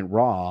near mint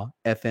raw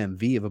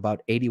FMV of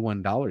about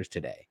 $81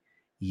 today.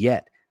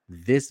 Yet,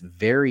 this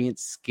variant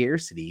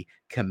scarcity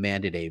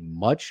commanded a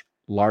much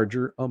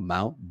larger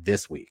amount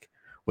this week,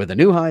 with a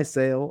new high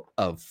sale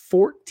of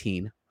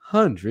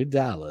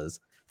 $1,400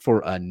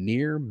 for a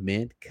near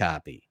mint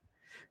copy.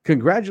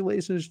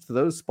 Congratulations to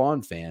those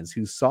Spawn fans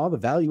who saw the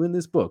value in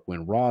this book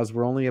when raws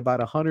were only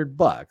about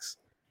 $100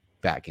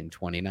 back in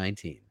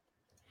 2019.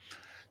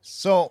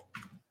 So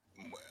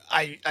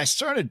I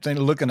started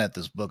looking at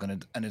this book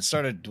and it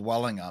started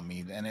dwelling on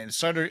me, and it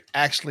started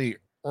actually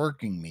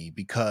irking me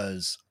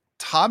because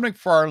Todd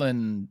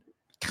McFarlane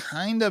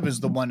kind of is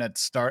the one that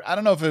started. I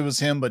don't know if it was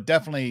him, but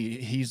definitely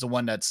he's the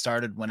one that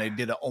started when they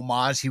did an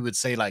homage. He would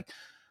say like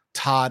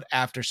Todd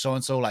after so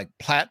and so, like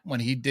Platt when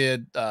he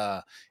did.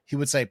 He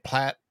would say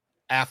Platt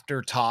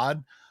after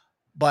Todd,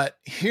 but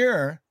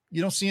here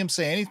you don't see him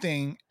say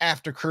anything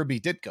after Kirby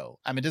Ditko.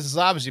 I mean, this is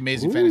obviously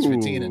Amazing Fantasy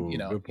 15, and Ooh, you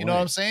know good what I'm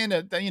point. saying.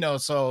 That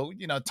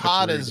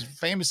Todd weird. is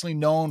famously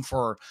known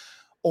for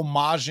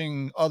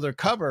homaging other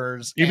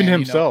covers. Even and,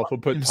 himself will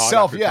put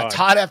himself, Todd after Todd.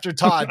 Todd after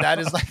Todd. That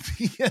is like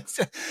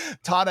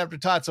Todd after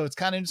Todd. So it's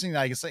kind of interesting.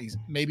 I guess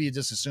maybe you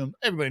just assume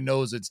everybody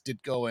knows it's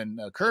Ditko and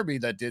Kirby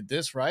that did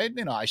this, right?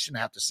 I shouldn't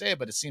have to say it,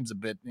 but it seems a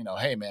bit,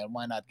 hey man,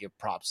 why not give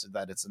props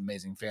that it's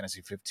Amazing Fantasy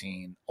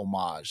 15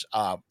 homage?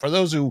 For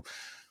those who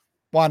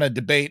want to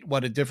debate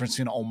what a difference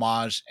between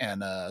homage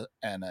and a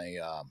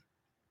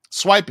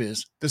swipe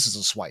is, this is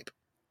a swipe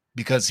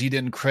because he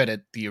didn't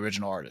credit the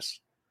original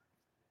artist.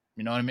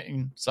 You know what I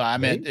mean? So I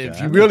mean, There you if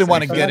go. you That really makes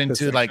want to sense. get I like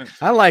into like,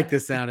 I like the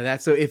sound of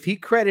that. So if he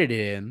credited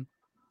him,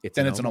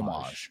 then it's an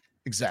homage.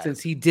 Exactly.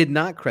 Since he did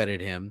not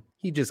credit him,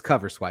 he just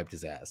cover swiped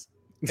his ass.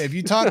 If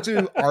you talk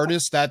to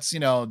artists, that's,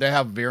 they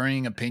have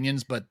varying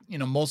opinions, but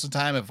most of the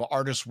time, if an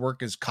artist's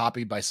work is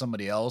copied by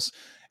somebody else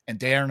and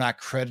they are not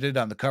credited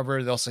on the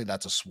cover, they'll say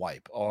that's a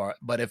swipe.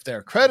 But if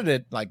they're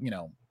credited, like,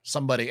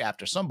 somebody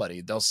after somebody,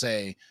 they'll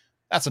say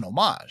that's an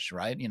homage,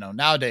 right?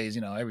 Nowadays,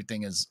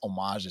 everything is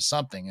homage to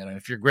something. And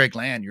if you're Greg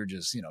Land, you're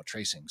just,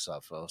 tracing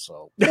stuff.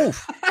 So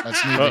oof,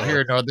 that's neither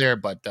here nor there,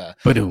 but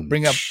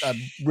bring up,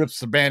 rips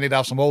the Band-Aid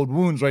off some old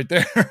wounds right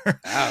there.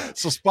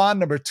 So Spawn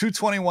number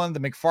 221, the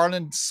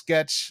McFarlane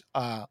sketch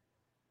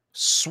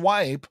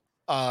swipe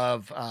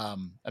of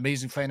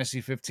Amazing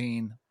Fantasy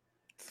 15,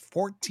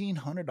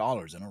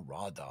 $1,400 in a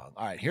raw dog.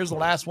 All right, here's the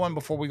last one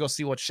before we go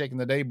see what's shaking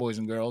the day, boys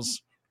and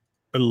girls.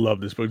 I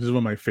love this book. This is one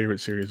of my favorite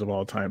series of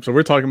all time. So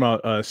we're talking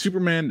about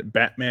Superman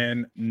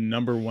Batman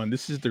number 1.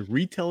 This is the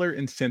retailer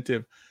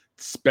incentive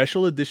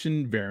special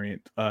edition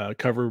variant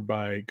covered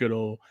by good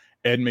old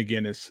Ed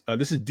McGuinness.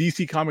 This is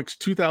DC Comics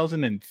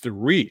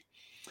 2003.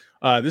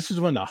 This is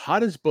one of the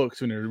hottest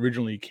books when it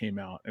originally came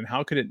out. And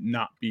how could it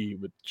not be,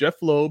 with Jeff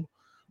Loeb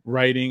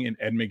writing and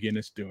Ed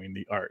McGuinness doing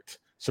the art?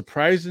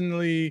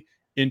 Surprisingly,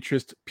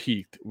 interest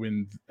peaked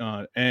when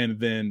and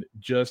then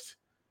just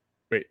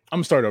wait, I'm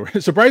gonna start over.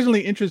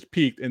 Surprisingly, interest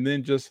peaked and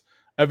then just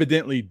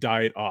evidently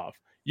died off.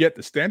 Yet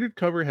the standard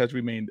cover has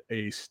remained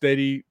a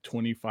steady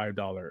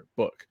 $25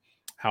 book.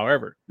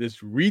 However,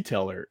 this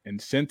retailer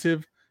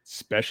incentive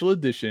special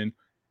edition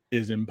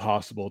is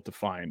impossible to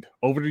find.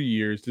 Over the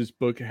years, this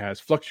book has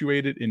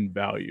fluctuated in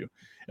value.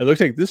 It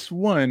looks like this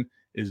one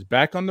is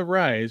back on the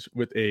rise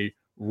with a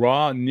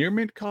raw near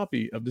mint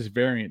copy of this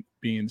variant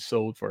being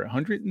sold for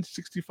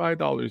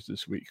 $165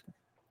 this week.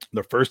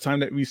 The first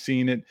time that we've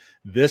seen it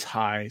this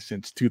high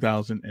since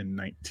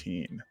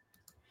 2019.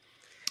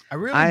 I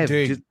really I have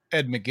dig just-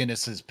 Ed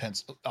McGuinness's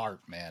pencil art,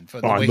 man.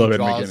 For the Oh, I way love he Ed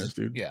draws. McGuinness,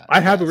 dude. Yeah, I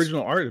have yes.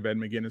 original art of Ed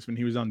McGuinness when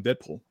he was on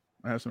Deadpool.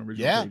 I have some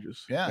original Yeah,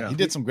 pages. Yeah, he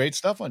did some great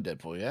stuff on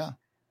Deadpool. Yeah.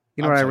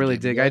 You know I'm what I sorry, really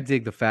JB, dig? go I ahead.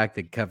 dig the fact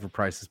that Cover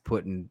Price is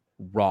putting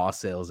raw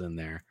sales in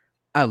there.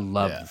 I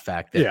love Yeah. the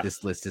fact that Yeah.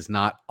 this list is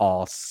not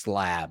all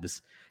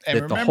slabs. And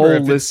that the remember, whole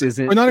if list it's-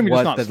 isn't or not even just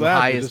what not the slabs,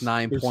 but highest just-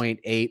 there's-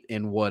 9.8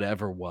 and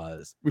whatever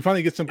was. We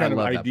finally get some kind of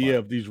love that idea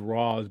part. of these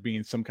raws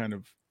being some kind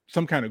of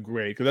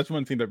grade, because that's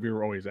one thing that we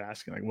were always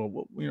asking, like, well,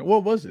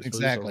 what was this?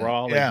 Exactly, Was this a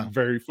raw, like yeah.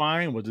 very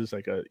fine? Was this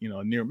like a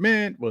a near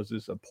mint? Was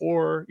this a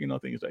pour?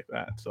 Things like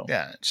that. So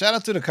Yeah, shout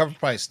out to the Cover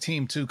Price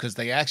team too, because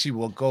they actually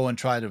will go and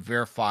try to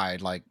verify,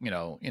 like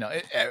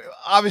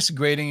obviously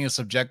grading is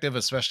subjective,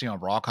 especially on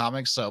raw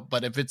comics. So,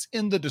 but if it's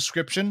in the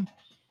description,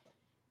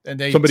 and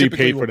they somebody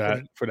typically paid will for put that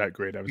it- for that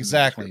grade.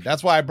 Exactly.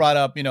 That's why I brought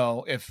up,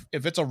 if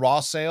it's a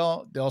raw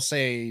sale, they'll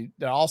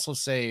also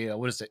say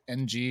what is it,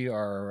 NG,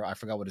 or I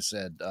forgot what it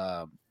said.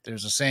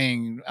 There's a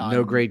saying,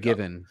 No grade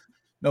given.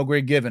 no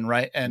grade given,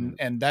 right? Mm.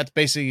 And that's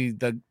basically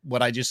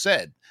what I just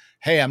said.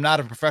 Hey, I'm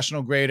not a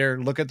professional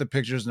grader. Look at the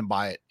pictures and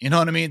buy it. You know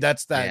what I mean?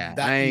 That's that. Yeah,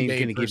 that I ain't eBay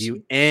gonna give you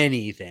person.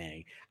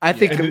 anything. I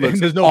think And- it and looks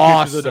there's no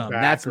pictures of the awesome.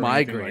 back That's or my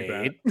anything like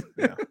grade.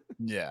 that.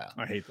 Yeah,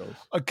 I hate those.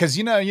 because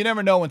you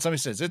never know when somebody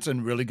says it's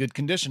in really good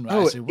condition. I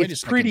Oh, say, wait a it's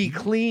second. pretty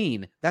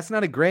clean. That's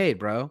not a grade,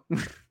 bro.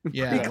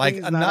 Yeah, Pretty like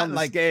clean's not on the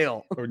like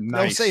scale. Or they'll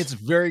nice. say it's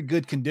very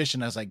good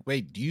condition. I was like,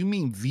 wait, do you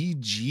mean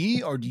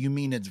VG or do you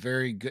mean it's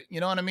very good? You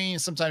know what I mean?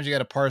 Sometimes you got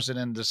to parse it,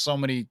 and there's so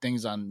many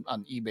things on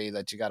eBay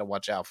that you got to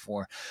watch out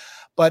for.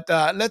 But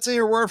let's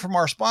hear a word from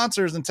our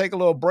sponsors and take a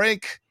little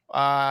break,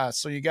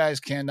 so you guys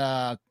can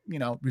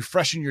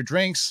refreshen your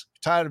drinks.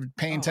 Tired of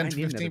paying Oh, 10 I to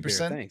need another beer,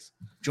 15%? thanks.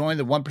 Join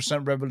the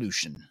 1%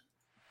 revolution.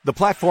 The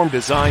platform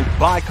designed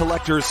by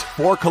collectors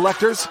for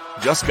collectors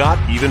just got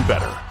even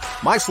better.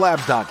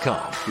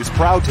 MySlabs.com is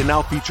proud to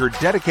now feature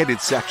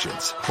dedicated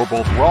sections for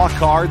both raw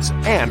cards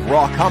and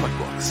raw comic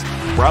books.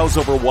 Browse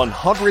over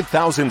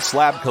 100,000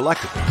 slab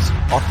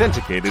collectibles,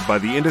 authenticated by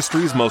the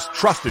industry's most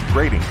trusted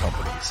grading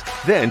companies.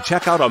 Then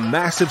check out a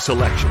massive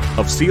selection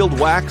of sealed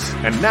wax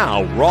and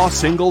now raw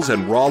singles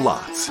and raw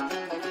lots.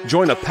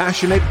 Join a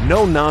passionate,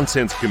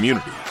 no-nonsense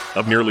community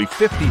of nearly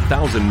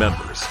 50,000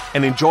 members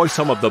and enjoy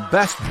some of the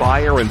best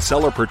buyer and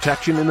seller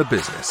protection in the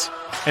business.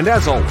 And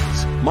as always,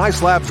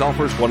 MySlabs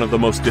offers one of the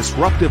most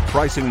disruptive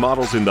pricing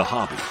models in the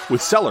hobby,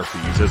 with seller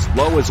fees as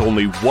low as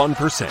only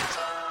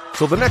 1%.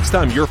 So the next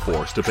time you're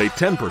forced to pay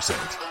 10%,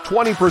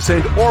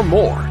 20%, or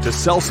more to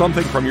sell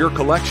something from your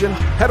collection,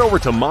 head over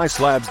to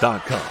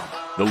MySlabs.com,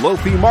 the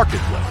low-fee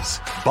marketplace,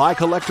 by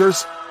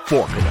collectors,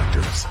 for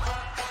collectors.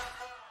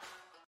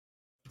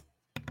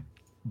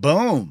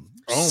 Boom.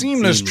 Oh,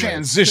 Seamless seamless.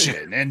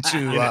 transition into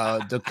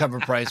the Cover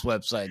Price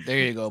website. There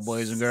you go,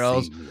 boys and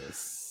girls.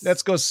 Seamless.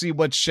 Let's go see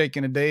what's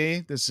shaking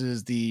today. This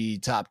is the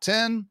top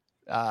 10.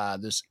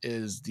 This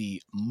is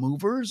the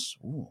movers.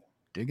 Ooh,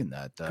 digging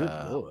that. Good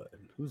lord.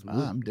 Who's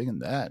moving? I'm digging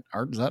that.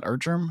 Is that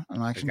Artgerm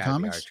on Action It gotta be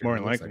Comics? Archer. More It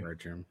than looks likely. like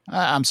Archer.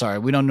 I'm sorry,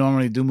 we don't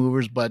normally do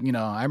movers, but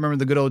I remember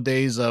the good old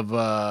days of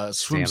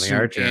Stanley swimsuit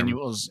Archer.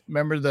 annuals.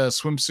 Remember the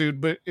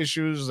swimsuit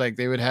issues like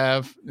they would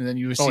have, and then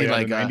you would see Oh yeah,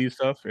 like the 90s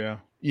stuff.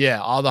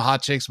 Yeah. all the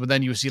hot chicks, but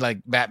then you would see like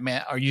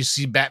Batman, or you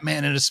see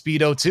Batman in a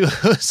Speedo too.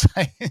 It's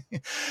like-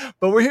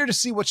 but we're here to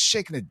see what's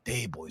shaking the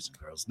day, boys and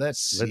girls. Let's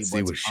see Let's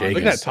see what's on shaking.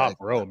 Look this at that top side.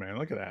 row, man.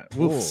 Look at that.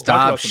 Ooh. Talk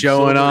Stop about some showing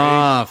Silver Age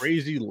off.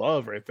 Crazy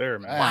love right there,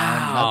 man.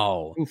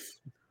 Wow. Oof.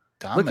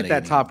 Look at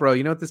that top Dominating. row.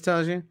 You know what this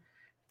tells you?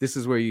 This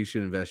is where you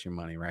should invest your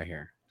money right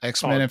here.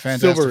 X-Men Oh, and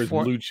Fantastic silver is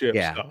Four. blue chip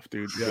Yeah. stuff,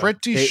 dude. Yeah.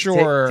 Pretty Take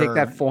sure. take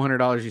that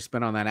 $400 you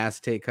spent on that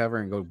acetate cover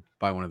and go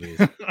buy one of these.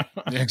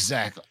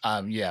 Exactly.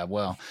 Yeah.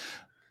 Well,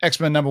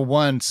 X-Men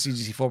 #1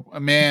 CGC 4.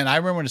 Man, I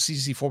remember when the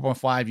CGC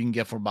 4.5 you can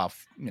get for about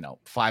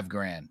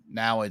 $5,000.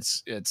 Now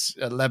it's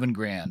 11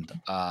 grand.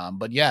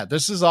 But yeah,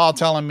 this is all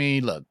telling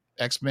me, look,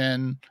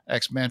 X-Men,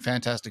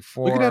 Fantastic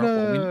Four. Look at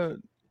well,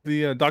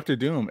 the Doctor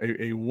Doom,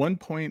 a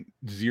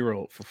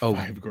 1.0 for Oh,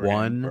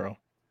 $5,000, bro.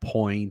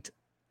 0.0.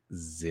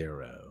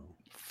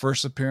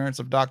 first appearance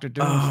of Doctor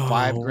Doom, Oh,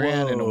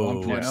 $5,000 and a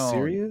whoa. 1.0.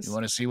 Serious? You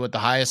want to see what the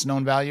highest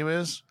known value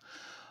is?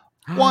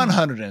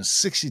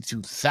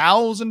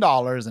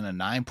 $162,000 and a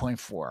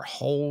 9.4.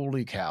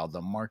 Holy cow!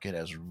 The market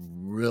has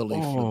really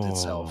flipped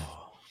itself. Oh.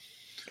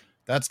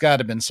 That's got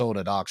to have been sold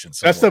at auction. That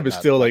stuff somewhere. is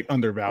still like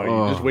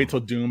undervalued. Just Oh. wait till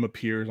Doom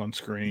appears on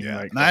screen. Yeah.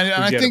 Like, And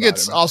I forget think about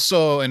it's it, man.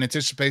 also in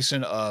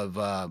anticipation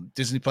of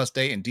Disney Plus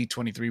Day and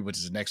D23, which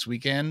is next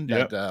weekend.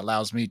 Yep. That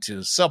allows me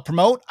to self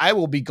promote. I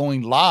will be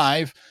going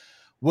live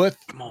with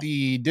Come on.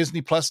 the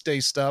Disney Plus Day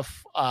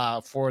stuff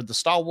for the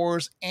Star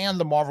Wars and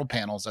the Marvel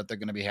panels that they're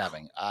going to be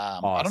having. I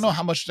don't know Awesome.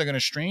 how much they're going to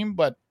stream,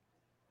 but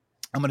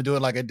I'm going to do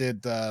it like I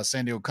did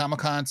San Diego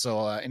Comic-Con.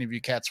 So any of you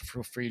cats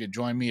feel free to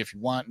join me if you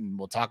want, and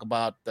we'll talk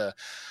about the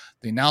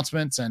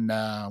announcements and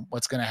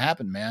what's going to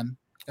happen, man.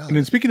 Oh, And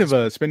then speaking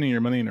of spending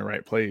your money in the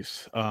right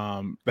place,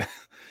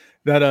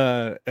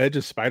 That Edge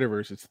of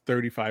Spider-Verse is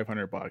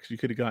 $3,500. You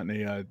could have gotten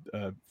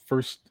a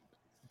first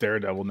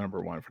Daredevil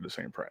 #1 for the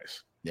same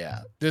price. Yeah,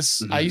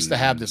 this I used to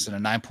have this in a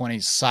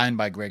 9.8 signed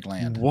by Greg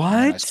Land.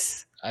 What?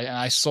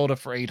 I sold it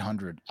for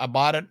 $800. I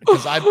bought it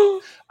because I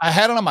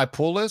had it on my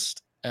pull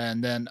list,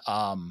 and then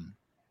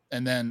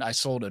I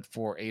sold it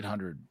for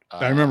 $800.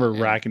 I remember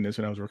racking this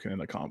when I was working in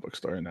the comic book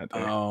store in that day.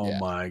 Oh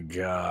my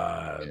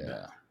god!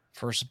 Yeah.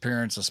 First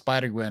appearance of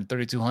Spider-Gwen,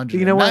 3,200.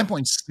 You know what?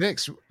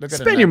 9.6. Look at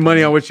Spend your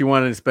money on what you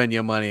wanted to spend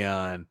your money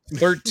on.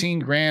 13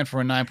 grand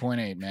for a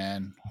 9.8,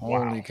 man. Holy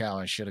Wow. cow,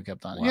 I should have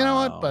kept on. You know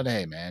Wow. what? But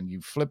hey, man,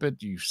 you flip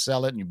it, you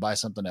sell it, and you buy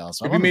something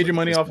else. If you made your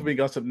money off of it,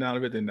 got something out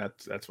of it, then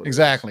that's what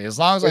exactly. As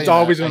long as it's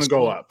always going to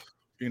go up.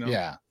 You know.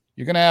 Yeah,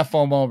 you're gonna have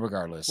FOMO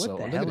regardless. What so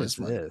the look hell at is this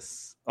one.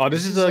 this? Oh,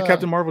 this is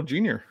Captain Marvel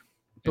Jr.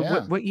 But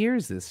Yeah. what year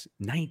is this?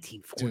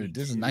 1942. Dude,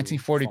 this is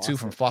 1942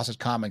 from Fawcett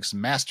Comics,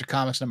 Master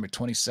Comics number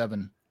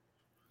 27.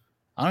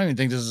 I don't even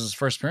think this is his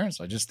first appearance.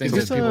 I just think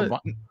Is that this people.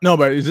 No,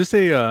 but is this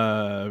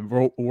a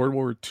World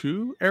War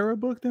II era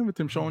book then with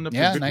him showing up?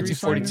 Yeah, the victory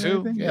sign and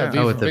 1942. everything? Yeah, V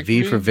Oh, for with the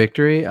V for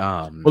victory.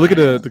 Well, look at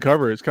the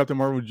cover. It's Captain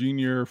Marvel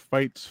Jr.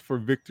 fights for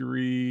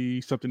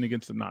victory, something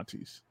against the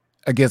Nazis.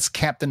 Against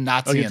Captain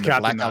Nazi Against and the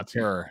Captain Blackout Nazi.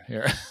 Terror.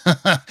 Here.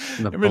 The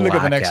Let me look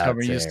at the next Blackout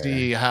cover. You Terror.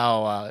 see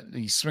how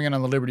he's swinging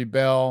on the Liberty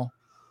Bell,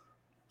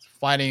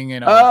 fighting.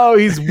 Oh,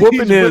 he's whooping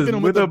He's his whipping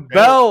him with with a a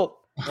belt.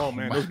 Oh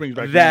man, those brings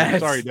back memories. That's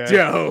Sorry, Dad.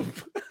 dope.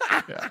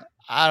 Yeah.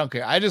 I don't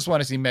care. I just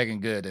want to see Megan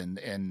Good in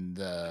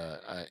the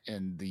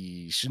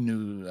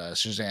new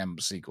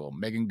Shazam sequel.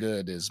 Megan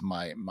Good is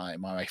my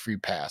free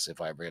pass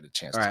if I ever get a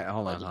chance. All right,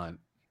 hold on, hon.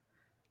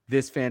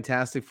 This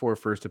Fantastic Four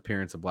first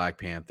appearance of Black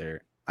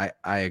Panther.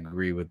 I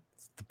agree with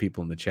the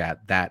people in the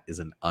chat. That is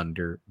an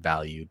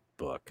undervalued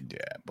book. Yeah.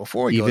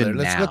 Before we go Even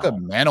there, let's look at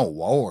now. Man of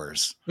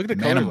Wars. Look at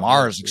the Man of colors on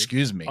Mars. this, dude.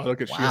 Excuse me. Oh,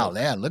 look at wow, She-Hulk.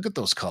 yeah. Look at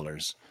those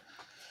colors.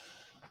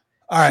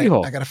 All right,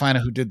 She-Hulk. I got to find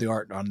out who did the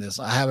art on this.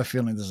 I have a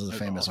feeling this is a That's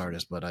famous awesome.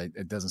 artist, but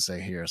it doesn't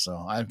say here.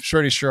 So I'm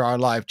pretty sure our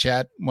live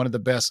chat, one of the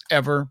best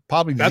ever,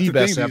 probably That's the the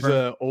best thing. ever.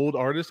 These old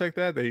artists like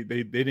that, they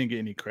didn't get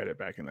any credit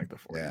back in like the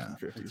 40s Yeah. and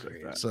 50s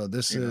like that. So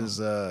this you know.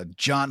 is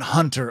John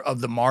Hunter of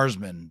the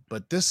Marsmen,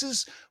 but this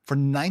is for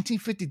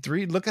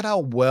 1953. Look at how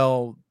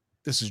well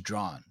this is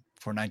drawn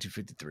for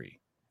 1953.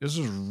 This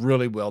is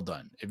really well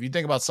done. If you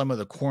think about some of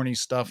the corny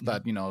stuff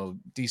that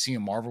DC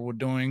and Marvel were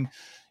doing,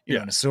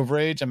 in the Silver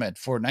Age, I mean,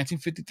 for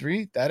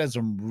 1953, that is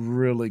some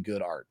really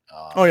good art.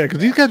 Oh yeah, because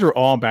these guys were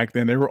all back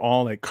then. They were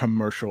all like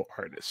commercial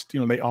artists.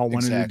 They all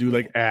wanted to do Exactly.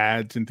 like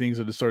ads and things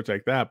of the sorts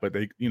like that. But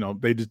they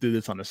just did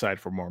this on the side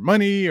for more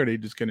money, or they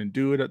just couldn't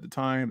do it at the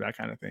time, that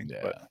kind of thing. Yeah.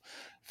 But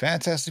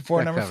Fantastic Four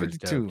That number cover's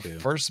 52. dope, too.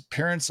 First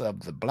appearance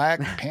of the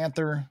Black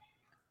Panther.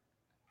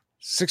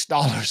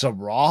 $6 a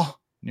raw.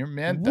 You're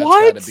man. That's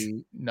What? gotta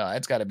be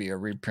it's gotta be a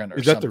reprint or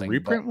is that something. the but-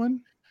 reprint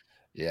one,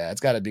 Yeah,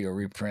 it's got to be a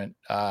reprint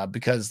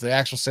because the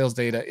actual sales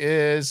data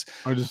is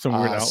or just some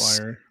weird s-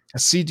 outlier? a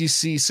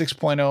CGC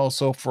 6.0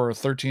 sold for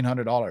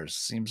 $1,300.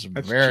 Seems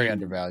That's very cheap.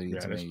 undervalued Yeah,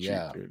 to that's me. cheap,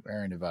 Yeah, dude.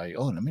 very undervalued.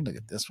 Oh, let me look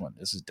at this one.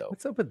 This is dope.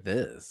 What's up with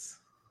this?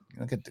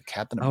 Look at the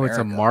Captain Oh, America. it's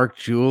a Mark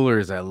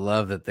Jewelers. I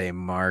love that they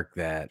mark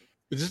that.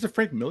 Is this the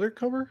Frank Miller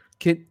cover?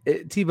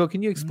 Tivo,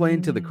 can you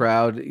explain to the Mm.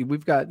 crowd?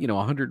 We've got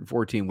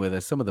 114 with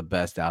us, some of the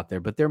best out there,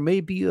 but there may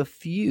be a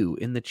few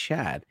in the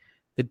chat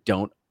that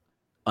don't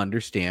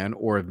understand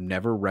or have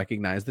never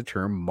recognized the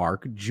term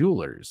Mark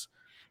Jewelers.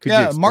 Could you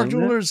Yeah, Mark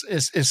explain that? Jewelers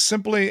is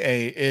simply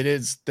it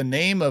is the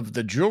name of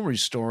the jewelry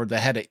store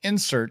that had an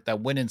insert that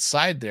went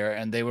inside there,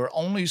 and they were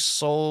only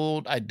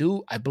sold, I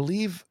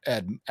believe,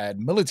 at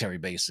military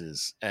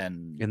bases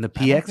and And the I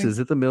don't PXs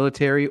at the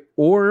military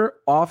or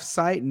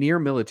off-site near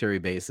military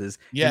bases.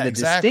 Yeah, and the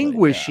exactly, yeah.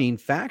 distinguishing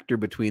factor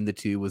between the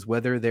two was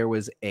whether there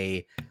was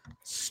a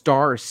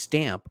star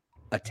stamp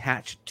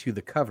attached to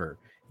the cover.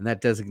 And that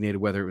designated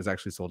whether it was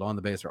actually sold on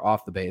the base or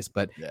off the base.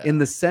 But Yeah. in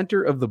the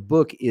center of the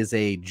book is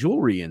a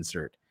jewelry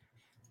insert.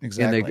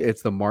 exactly. And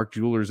it's the Mark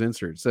Jewelers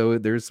insert. So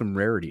there's some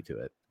rarity to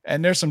it.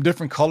 And there's some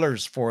different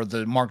colors for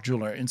the Mark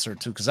Jeweler insert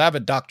too, because I have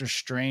a Doctor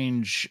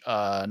Strange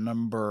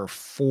number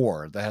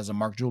 4 that has a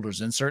Mark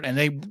Jewelers insert, and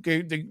they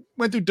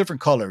went through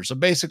different colors. So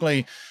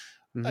basically,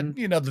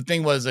 Mhm. the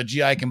thing was a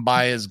GI can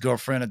buy his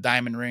girlfriend a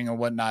diamond ring or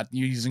whatnot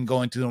using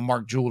going to the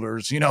Mark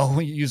Jewelers,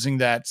 using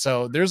that.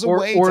 So there's a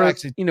way to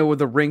actually.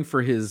 with a ring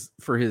for his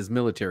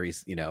military,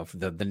 for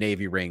the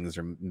Navy rings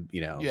or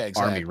Yeah, Army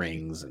exactly.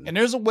 rings. And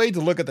there's a way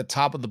to look at the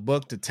top of the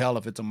book to tell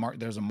if it's a Mark.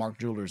 There's a Mark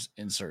Jewelers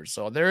insert.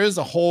 So there is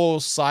a whole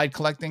side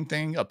collecting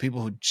thing of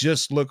people who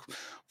just look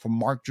for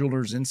Mark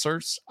Jewelers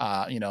inserts.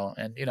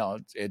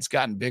 It's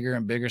gotten bigger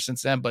and bigger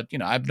since then. But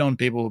I've known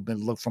people who've been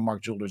looking for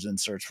Mark Jewelers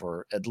inserts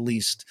for at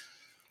least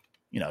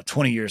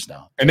 20 years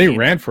now. And they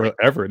ran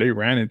forever. They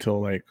ran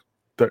until like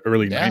the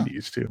early Yeah.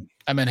 90s too.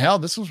 I mean, hell,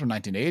 this was from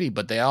 1980,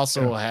 but they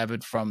also have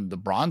it from the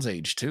Bronze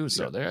Age too.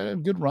 So they're a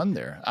good run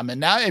there. I mean,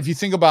 now if you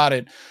think about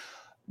it,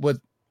 what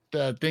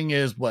the thing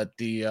is, what's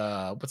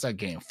that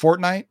game?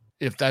 Fortnite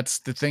if that's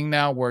the thing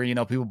now where,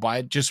 people buy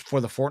it just for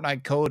the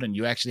Fortnite code and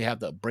you actually have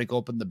to break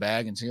open the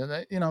bag and see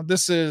that,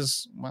 this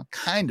is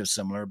kind of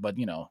similar, but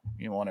you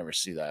won't ever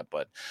see that.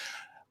 But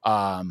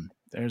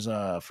there's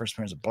a first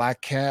appearance of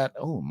Black Cat.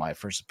 Oh, my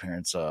first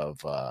appearance of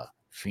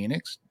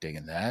Phoenix.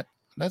 Digging that.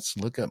 Let's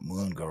look up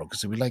Moon Girl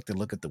because we like to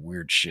look at the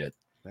weird shit.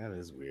 That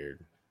is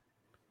weird.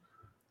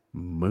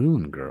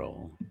 Moon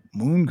Girl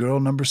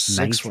number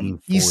 6 from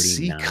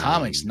EC 1949.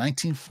 Comics,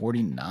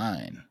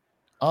 1949.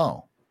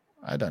 Oh,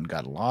 I done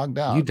got logged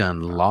out. You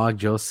done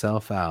logged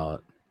yourself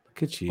out.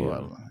 Look at you.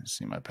 Well, let me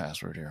see my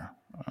password here.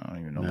 I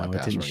don't even know No, my it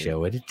password. didn't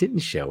show it. It didn't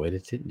show it.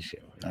 It didn't show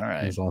it. All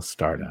right. Let's all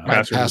start out. My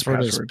Password is password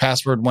is password.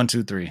 password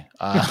 123.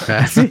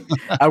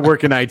 I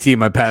work in IT.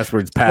 My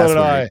password's So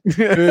did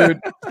password. Dude,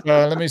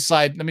 let me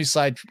side.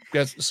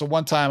 So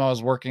one time I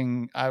was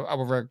working, I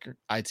worked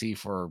IT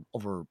for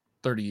over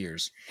 30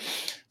 years.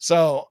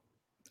 So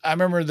I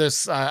remember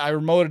this, I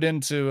remoted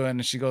into,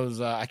 and she goes,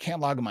 I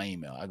can't log in my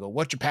email. I go,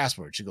 what's your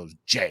password? She goes,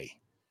 J.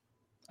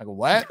 I go,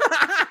 what?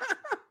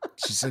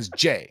 She says,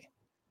 J.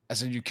 I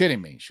said, you're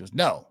kidding me. She goes,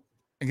 no.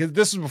 Because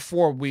this is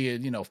before we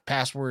had,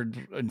 password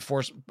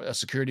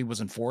security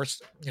was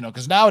enforced,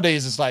 because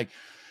nowadays it's like,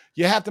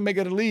 you have to make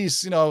it at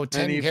least, 10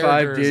 Any 5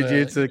 characters.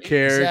 digits, a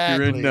character,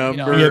 exactly, a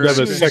number. You have to have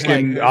a It's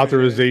second like-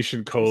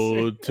 authorization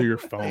code to your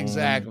phone.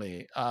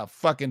 Exactly.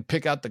 Fucking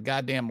pick out the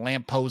goddamn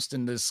lamppost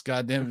in this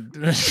goddamn.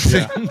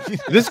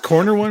 This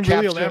corner one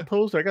really a Capture.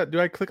 lamppost? Do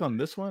I click on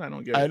this one? I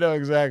don't get it. I know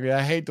exactly.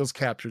 I hate those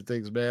capture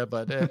things, man.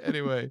 But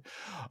anyway,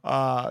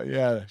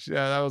 yeah,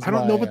 that was. I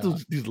don't know my,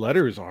 what these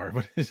letters are,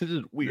 but it's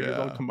just weird. It's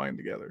all Yeah. combined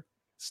together.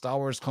 Star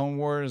Wars Clone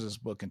Wars. This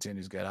book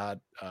continues to get hot.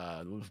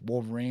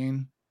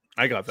 Wolverine.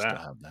 I got Still that.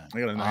 have that. I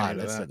got a 9.8 of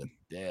let's that. look at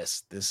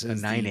this. This A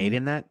is 9.8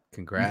 in that? This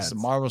Congrats. is the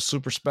Marvel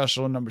Super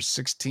Special number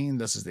 16.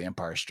 This is the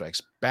Empire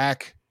Strikes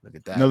Back. Look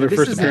at that. Another This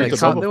first isn't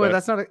appearance a of com- Boba no,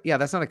 Fett.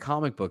 that's not a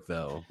comic book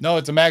though. No,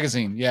 it's a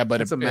magazine. Yeah,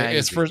 but It's a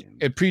it's first. magazine.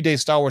 It predates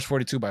Star Wars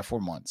 42 by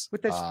 4 months.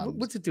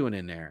 What's it doing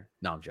in there?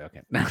 No, I'm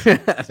joking.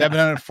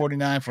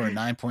 749 for a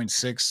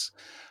 9.6.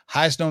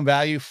 Highest known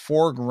value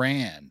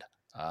 $4,000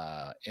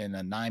 in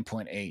a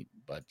 9.8.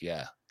 But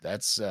yeah,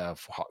 that's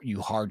for you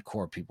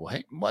hardcore people.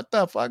 Hey, what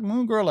the fuck,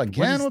 Moon Girl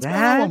again? is What's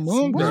that? going on with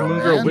Moon What is Girl? Moon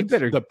man? Girl man? with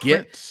better the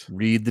get- Prince.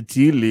 Read the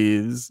tea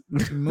leaves.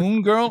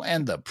 Moon Girl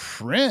and the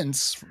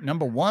Prince,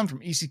 number 1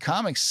 from EC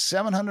Comics,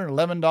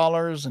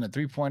 $711 and a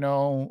 3.0.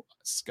 All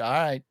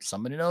right,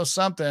 somebody knows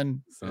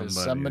something. Somebody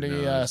Somebody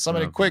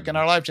knows quick in something.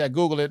 our live chat.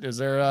 Google it. Is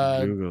there?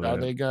 Google are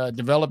it. they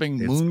developing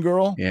It's- Moon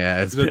Girl?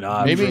 Yeah, it's Is it- been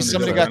on. Maybe Moon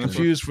somebody Girl got dinosaur.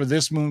 confused for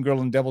this Moon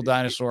Girl and Devil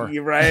Dinosaur.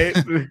 You're right.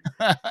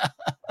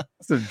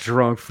 Some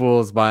drunk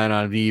fools buying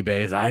on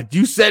eBay. It's like,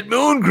 you said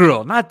Moon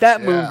Girl, not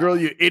that Moon Yeah. Girl,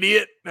 you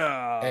idiot.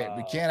 Hey,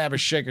 we can't have a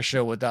shaker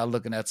show without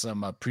looking at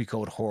some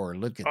pre-code horror.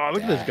 Look at Oh,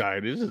 look at this that. guy.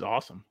 This is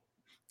awesome.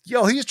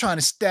 Yo, he's trying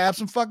to stab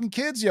some fucking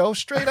kids, yo,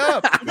 straight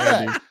up. Look at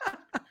Yeah, that.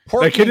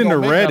 Porky That kid in ain't the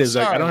gonna make it, red I'm is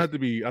like, I sorry. don't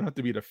have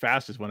to be the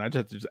fastest one. I just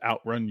have to just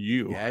outrun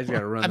you. Yeah, I just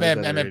gotta run. I those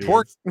mean, other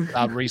Pork idiots.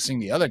 out racing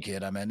the other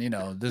kid. I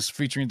mean, this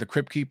featuring the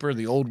Crypt Keeper,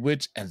 the Old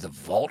Witch, and the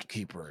Vault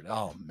Keeper.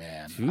 Oh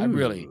man, I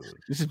really Dude.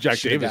 This is Jack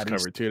Should've Davis got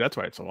his- cover too. That's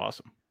why it's so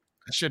awesome.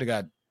 I should have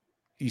got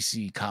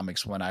EC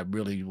Comics when I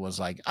really was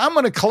like, I'm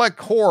gonna collect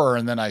horror,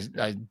 and then I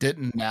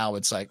didn't. Now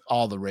it's like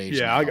all the rage.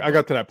 Yeah, now, I but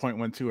got to that point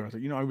when too. Where I was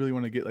like, I really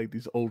want to get like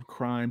these old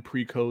crime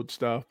pre-code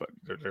stuff, but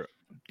they're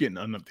getting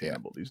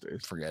unobtainable these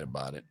days. forget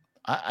about it.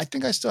 I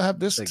think I still have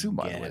this too,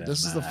 by the way. Forget This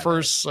is the about it.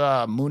 first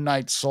Moon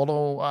Knight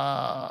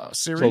solo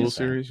series. Solo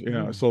series,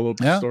 yeah, a solo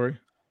Yeah. story.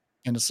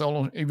 In the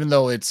solo, even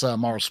though it's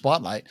Marvel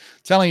Spotlight.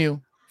 Telling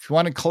you, if you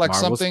want to collect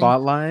Marvel something,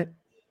 Spotlight.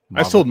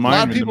 I sold lot mine of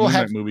when the people Moon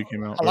have- Knight movie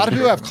came out. a lot of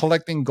people have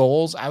collecting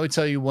goals. I would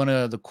tell you one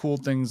of the cool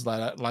things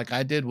that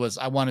I did was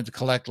I wanted to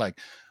collect like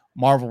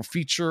Marvel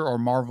feature or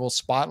Marvel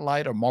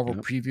Spotlight or Marvel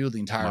Yep. preview the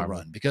entire Marvel.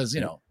 run because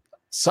Yep.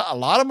 so a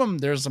lot of them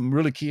there's some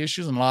really key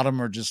issues and a lot of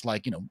them are just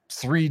like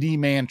 3D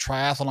man,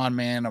 triathlon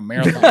man, or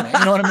marathon man.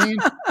 You know what I mean?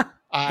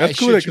 That's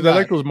cool shit because you I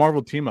like not. those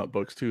Marvel team up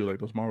books too, like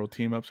those Marvel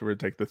team ups where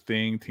it's like the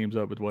Thing teams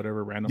up with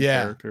whatever random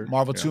Yeah, character.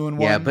 Marvel Yeah. 2 and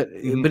 1. Yeah, but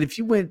if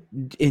you went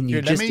and you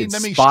Here, let just me- did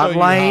let me show you how-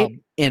 Spotlight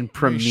and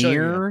let me show you.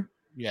 Premiere,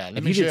 yeah, let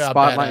if me you show did you how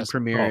Spotlight and badass-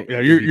 Premiere, Oh, yeah,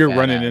 it'd be you're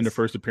running badass. into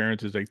first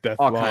appearances like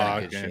All kinda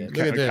Deathlock good shit. and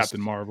Look at this.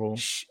 Captain Marvel.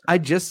 I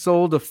just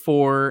sold a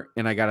 4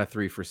 and I got a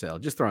 3 for sale.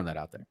 Just throwing that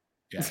out there.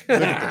 Yeah,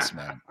 look at this,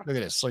 man. Look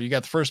at this. So you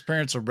got the first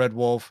appearance of Red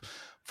Wolf,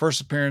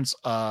 first appearance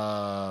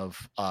of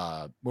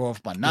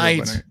Wolf by Night,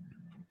 Night.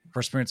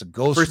 first appearance of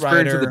Ghost First Rider.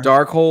 appearance of the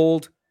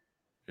Darkhold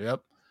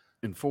Yep.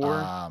 in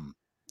 4.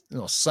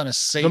 Son of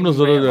Satan. Some of those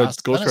little ran-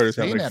 Ghost Son of Riders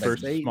have Satan like had a-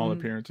 first small Satan.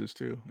 appearances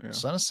too. Yeah,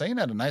 Son of Satan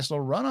had a nice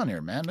little run on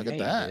here, man. Look Yeah, at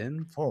he that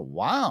did. for a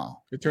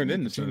while. it turned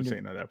into Continue Son of to-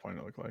 Satan at that point.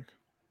 It looked like.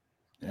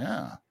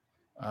 Yeah.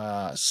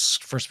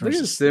 First Look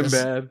appearance. at of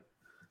Sinbad.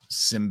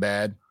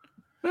 Sinbad.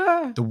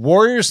 Ah. The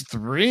Warriors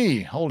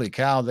 3. Holy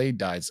cow, they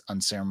died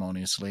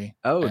unceremoniously.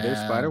 Oh, there's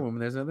And- Spider Woman.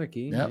 There's another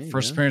key. Yeah, There you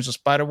first go. appearance of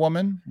Spider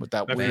Woman with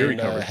that That weird Fury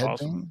cover is head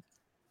awesome. thing.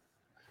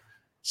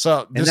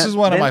 So this that- is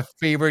one of then- my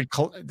favorite.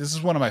 This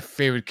is one of my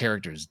favorite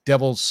characters,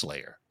 Devil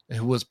Slayer.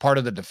 who was part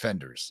of the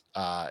Defenders.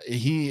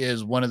 He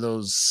is one of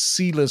those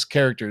C-list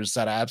characters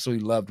that I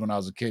absolutely loved when I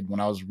was a kid, when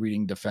I was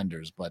reading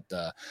Defenders. But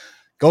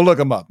go look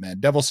him up, man.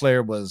 Devil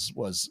Slayer was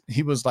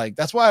like,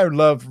 that's why I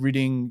love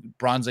reading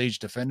Bronze Age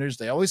Defenders.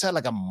 They always had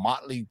like a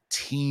motley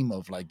team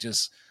of like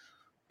just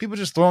people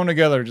just thrown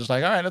together, just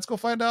like, all right, let's go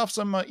find out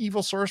some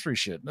evil sorcery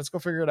shit. Let's go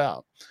figure it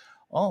out.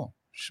 Oh,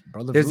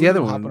 brother, There's the Voodoo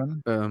other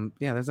hopping one. in.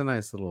 Yeah, there's a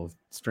nice little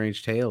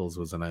Strange Tales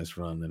was a nice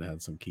run that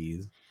had some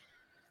keys.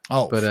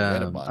 Oh, But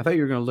forget I about it. thought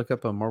you were going to look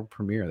up a Marvel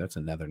Premiere. That's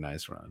another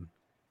nice run.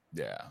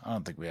 Yeah, I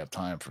don't think we have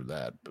time for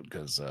that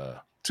because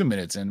 2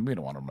 minutes in, we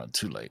don't want to run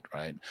too late,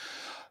 right?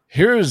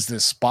 Here's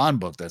this Spawn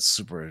book that's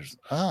super.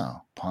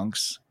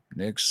 Punks,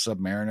 Nyx,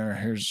 Submariner.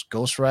 Here's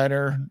Ghost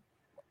Rider.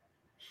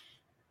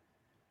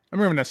 I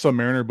remember when that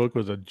Submariner book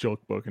was a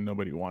joke book and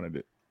nobody wanted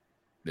it.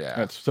 Yeah,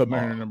 That's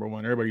Submariner number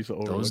 1. Everybody used to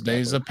overlook those that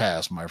days book. have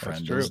passed, my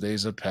friend. Those true.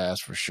 days have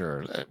passed for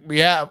sure.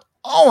 We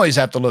always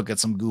have to look at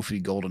some goofy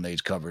Golden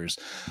Age covers,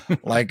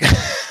 like.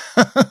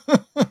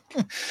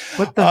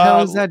 What the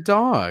hell is that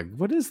dog?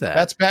 What is that?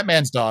 That's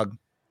Batman's dog.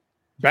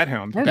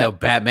 Bathound. I didn't know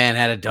Batman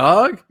had a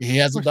dog. He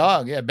has a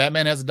dog. Yeah,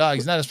 Batman has a dog.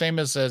 He's not as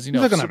famous as He's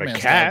not gonna have a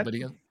Superman's cat. dog, but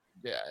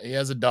he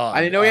has a dog.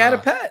 I didn't know he had a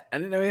pet. I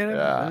didn't know he had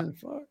yeah. a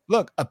fuck.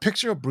 Look, a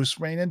picture of Bruce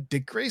Wayne and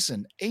Dick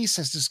Grayson. Ace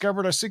has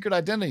discovered our secret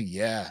identity.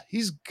 Yeah,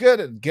 he's good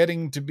at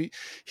getting to be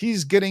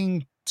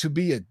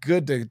a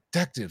good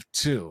detective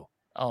too.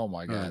 Oh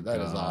my God,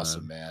 that is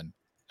awesome, man.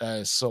 That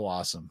is so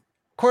awesome.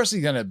 Of course,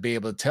 he's gonna be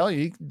able to tell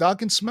you. Dog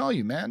can smell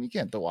you, man. You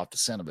can't throw off the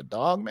scent of a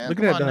dog, man. Look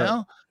Come at on that,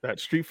 now. That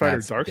Street Fighter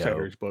That's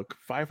Darksiders book,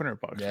 $500.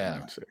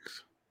 Yeah. For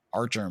 6.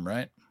 Archerm,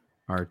 right?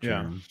 Archer.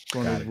 Yeah.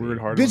 Going Gotta to weird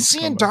be. hard. Been ones to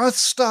seeing come by. Darth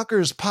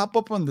Stalkers pop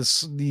up on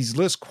these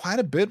lists quite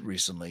a bit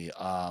recently.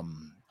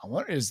 I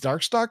wonder, is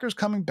Darkstalkers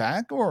coming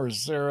back, or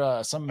is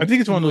there some? I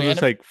think it's one of new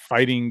those like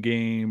fighting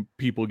game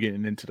people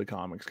getting into the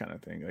comics kind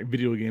of thing, like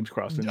video games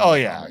crossed into. Oh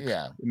the yeah, comics,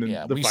 yeah, and then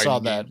yeah. the We fighting saw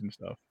that games and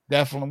stuff.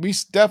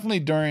 definitely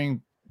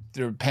during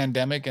the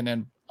pandemic, and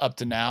then up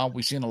to now,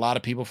 we've seen a lot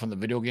of people from the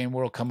video game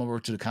world come over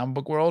to the comic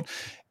book world,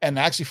 and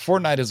actually,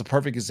 Fortnite is a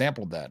perfect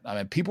example of that. I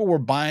mean, people were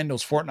buying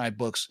those Fortnite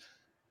books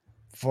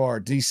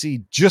for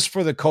DC just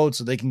for the code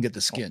so they can get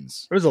the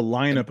skins. There's a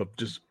lineup of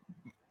just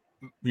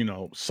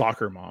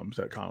soccer moms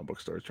at comic book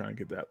stores trying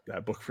to get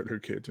that book for their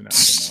kids and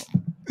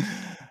asking them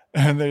out.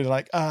 And they're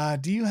like,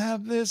 do you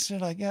have this? They're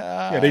like,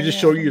 Yeah, they just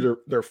show you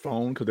their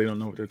phone because they don't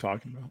know what they're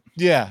talking about.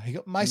 Yeah.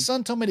 My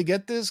son told me to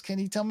get this. Can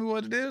you tell me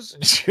what it is?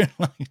 And you're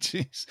like,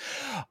 jeez.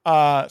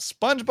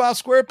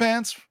 SpongeBob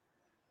SquarePants,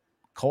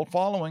 cult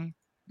following.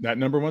 That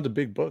number 1's a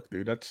big book,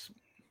 dude. That's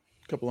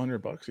a couple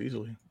 $100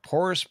 easily.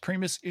 Porous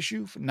Primus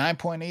issue,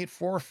 9.8,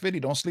 450.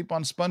 Don't sleep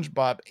on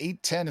SpongeBob.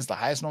 810 is the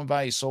highest known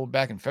value sold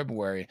back in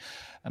February.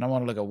 And I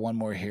want to look at one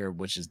more here,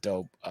 which is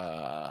dope.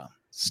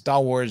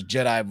 Star Wars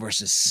Jedi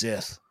versus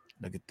Sith.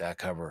 Look at that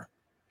cover.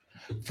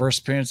 First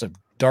appearance of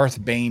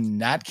Darth Bane,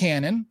 not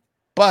canon,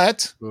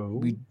 but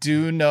we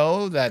do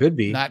know that Could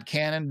be. not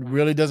canon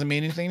really doesn't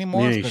mean anything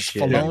anymore Yeah, because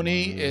shit.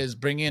 Filoni is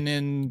bringing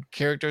in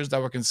characters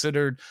that were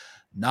considered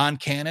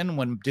non-canon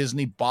when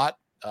Disney bought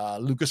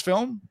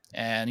Lucasfilm,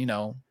 and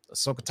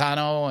Ahsoka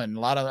Tano and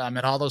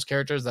all those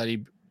characters that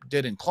he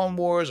did in Clone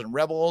Wars and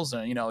Rebels,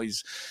 and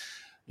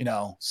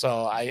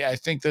so I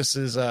think this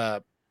is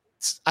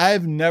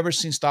I've never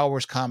seen Star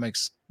Wars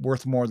comics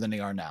worth more than they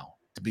are now,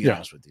 to be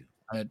honest with you.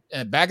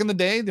 And back in the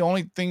day, the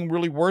only thing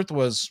really worth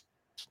was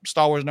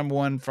Star Wars number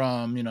 1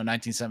 from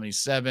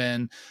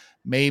 1977,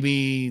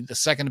 maybe the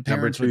second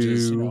appearance, which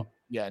is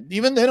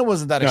even then it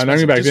wasn't that Yeah,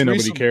 expensive. back Just then nobody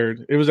recently-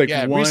 cared. It was like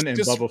Yeah, one and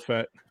just- Boba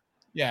Fett.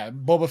 Yeah,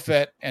 Boba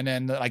Fett, and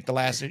then like the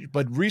last,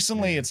 but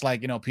recently it's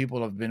like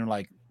people have been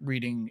like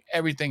reading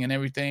everything,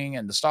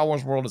 and the Star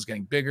Wars world is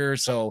getting bigger.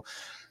 So,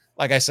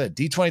 like I said,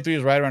 D23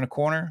 is right around the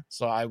corner,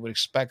 so I would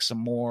expect some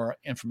more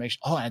information.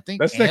 Oh, I think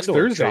That's next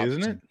Andor Thursday, dropped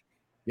isn't it? some-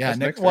 Yeah, That's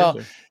next. next Well,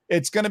 Thursday.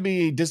 it's going to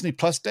be Disney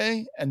Plus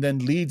Day, and then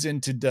leads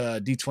into the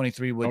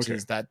D23, which Okay.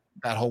 is that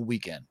whole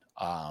weekend.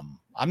 I'm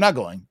not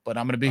going, but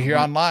I'm going to be here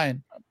Uh-huh.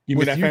 online. Give me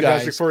with that you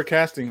Fantastic guys.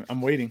 forecasting.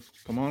 I'm waiting.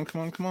 Come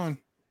on.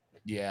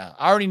 Yeah,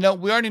 I already know.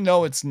 We already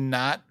know it's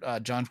not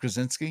John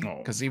Krasinski No.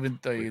 because even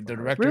the Really?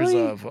 directors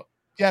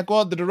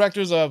the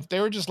directors of they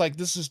were just like,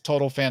 this is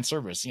total fan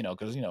service,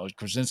 because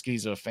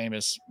Krasinski's a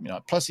famous,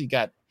 plus he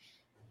got,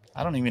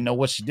 I don't even know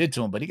what she did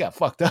to him, but he got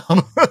fucked up.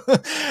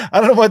 I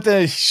don't know what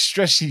he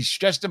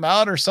stretched him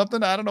out or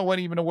something. I don't know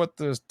even know what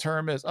the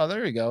term is. Oh,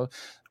 there you go.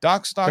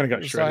 got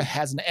Darkstalkers shredded.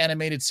 has an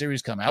animated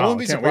series coming. I Oh, wouldn't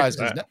be can't wait for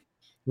surprised that.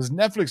 because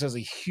Netflix has a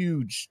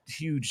huge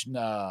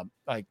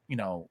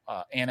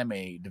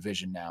anime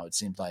division now, it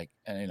seems like,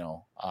 and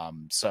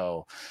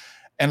so,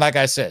 and like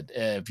I said,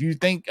 if you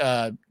think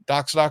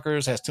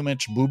Darkstalkers has too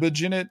much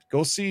boobage in it,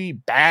 go see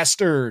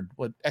Bastard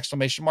with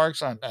exclamation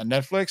marks on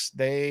Netflix.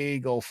 They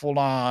go full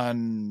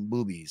on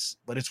boobies,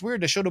 but it's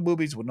weird to show the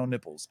boobies with no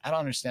nipples. I don't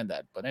understand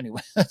that, but anyway,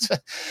 let's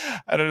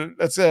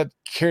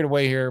carried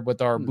away here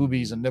with our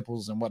boobies and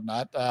nipples and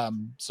whatnot.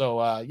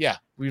 Yeah,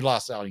 we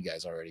lost all you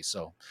guys already.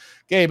 So,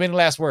 Gabe, any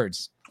last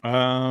words?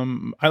 I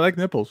like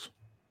nipples.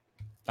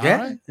 All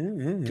right.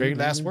 Great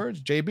last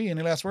words. JB,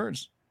 any last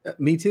words?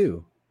 Me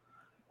too.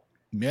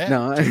 Yeah.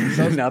 No,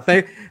 no.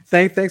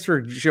 Thanks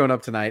for showing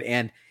up tonight.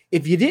 And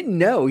if you didn't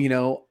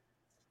know,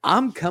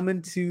 I'm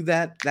coming to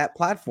that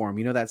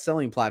platform, that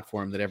selling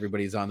platform that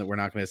everybody's on that we're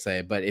not going to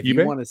say. But if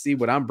you want to see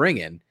what I'm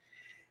bringing,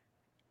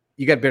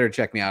 you got better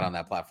check me out on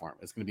that platform.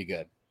 It's going to be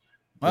good.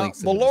 Well,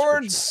 the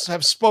Lords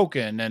have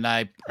spoken, and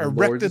I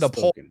erected a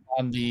poll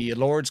on the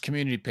Lords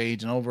community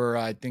page, and over,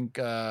 I think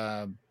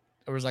there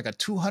was like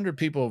 200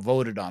 people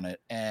voted on it,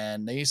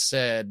 and they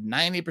said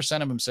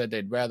 90% of them said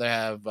they'd rather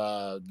have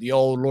the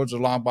old Lords of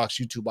the Long Box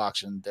YouTube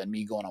auction than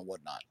me going on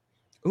Whatnot.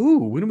 Ooh,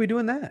 when are we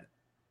doing that?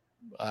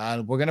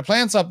 We're going to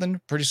plan something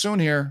pretty soon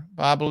here.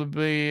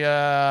 Probably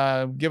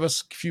give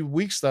us a few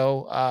weeks,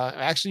 though.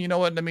 Actually, you know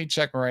what? Let me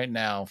check right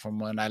now from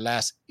when I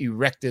last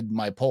erected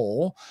my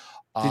poll.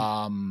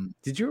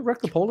 Did you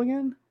erect the poll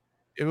again?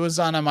 It was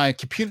on my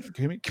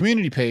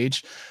community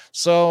page.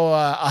 So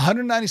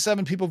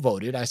 197 people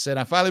voted. I said,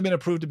 I've finally been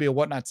approved to be a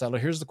Whatnot seller.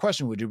 Here's the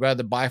question. Would you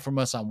rather buy from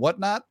us on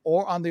Whatnot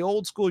or on the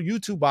old school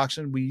YouTube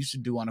auction we used to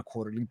do on a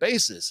quarterly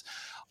basis?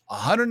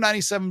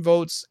 197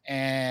 votes,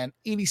 and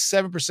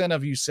 87%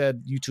 of you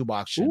said YouTube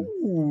auction.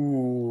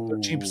 Ooh,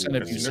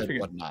 13% of you said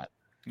Whatnot.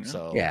 Yeah.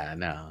 So yeah,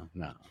 no.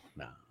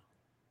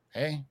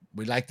 Hey,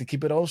 we like to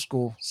keep it old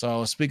school.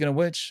 So speaking of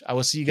which, I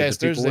will see you guys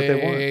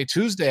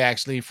Tuesday,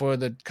 actually, for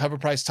the Cover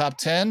Price Top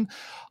 10.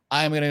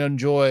 I'm going to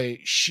enjoy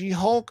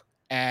She-Hulk,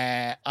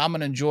 and I'm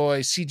going to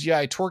enjoy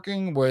CGI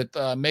twerking with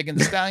Megan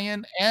Thee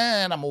Stallion,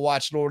 and I'm going to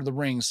watch Lord of the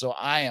Rings. So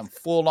I am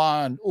full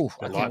on. Ooh,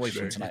 I can't wait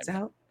for tonight. That's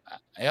out.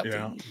 Yep.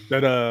 Yeah,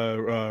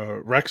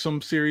 that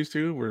Wrexham series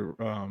too, where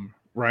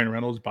Ryan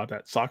Reynolds bought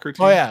that soccer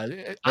team. Oh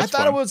yeah, I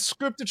thought fun. it was a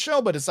scripted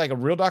show, but it's like a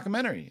real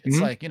documentary. It's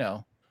like,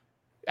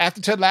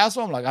 after Ted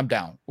Lasso, I'm like, I'm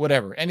down.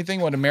 Whatever,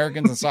 anything with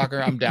Americans and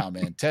soccer, I'm down,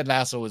 man. Ted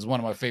Lasso is one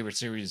of my favorite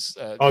series.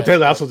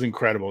 Ted Lasso is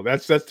incredible.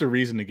 That's the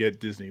reason to get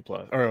Disney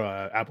Plus or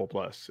Apple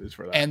Plus is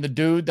for that. And the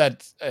dude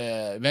that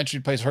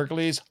eventually plays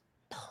Hercules,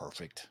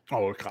 perfect.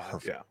 Oh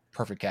God,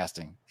 Perfect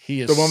casting.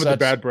 He is the one with the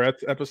bad breath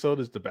episode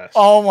is the best.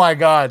 Oh my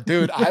God,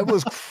 dude. I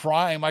was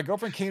crying. My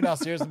girlfriend came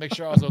downstairs to make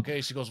sure I was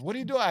okay. She goes, what are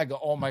you doing? I go,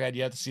 oh my God,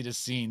 you have to see this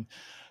scene.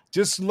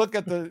 Just look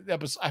at the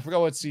episode. I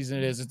forgot what season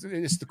it is.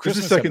 It's the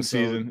Christmas second episode.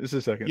 season. It's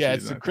the second season. Yeah,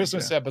 it's the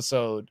Christmas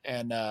episode.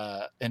 And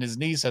his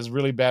niece has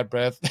really bad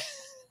breath.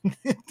 I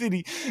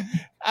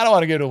don't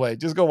want to give it away.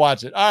 Just go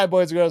watch it. All right,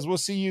 boys and girls. We'll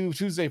see you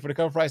Tuesday for the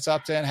Cover Price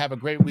Top 10. Have a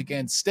great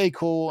weekend. Stay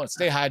cool and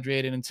stay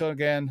hydrated. Until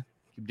again,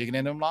 keep digging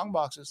in them long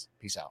boxes.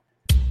 Peace out.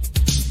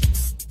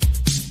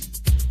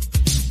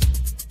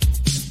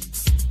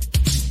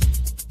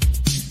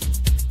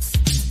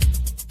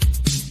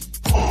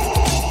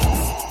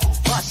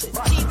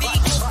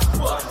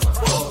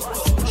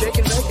 Shake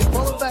and bake and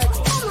pull it back. Oh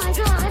my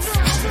God.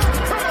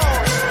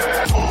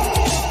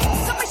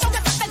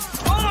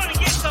 Hold on and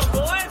get some,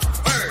 boy.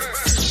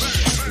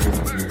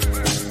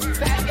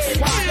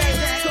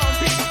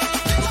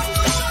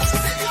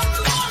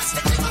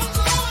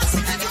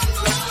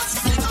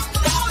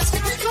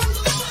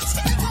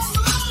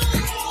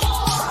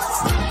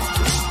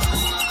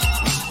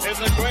 In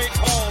the great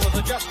hall of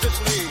the Justice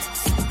League,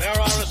 there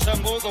are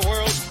assembled the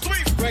world's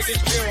three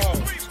greatest heroes,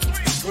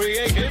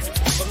 created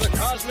from the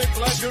cosmic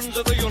legends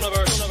of the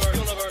universe.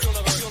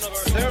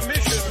 Their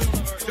mission,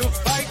 to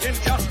fight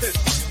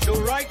injustice, to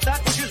right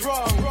that which is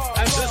wrong,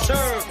 and to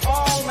serve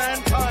all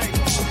mankind.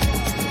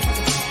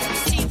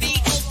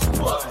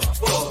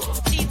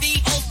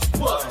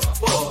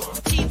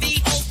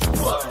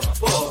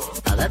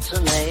 Now that's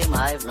a name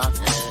I've not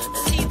heard.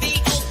 In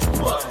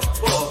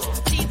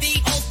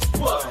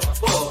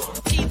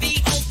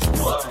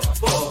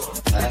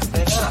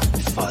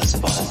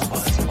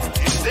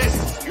this,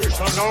 you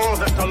shall know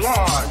that the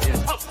Lord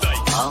is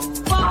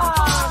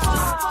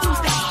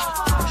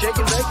Shake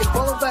and bake and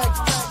pull it back.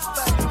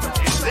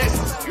 In this,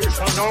 you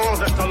shall know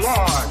that the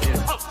Lord is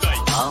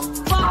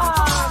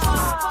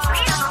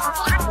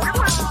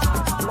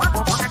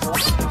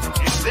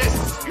In this,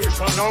 you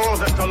shall know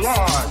that the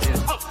Lord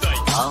is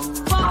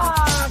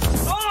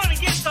Go on and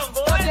get some,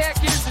 boy. Jack,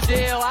 here's the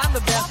deal. I'm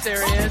the best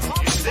there is. In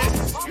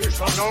this, you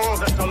shall know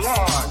that the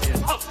Lord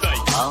is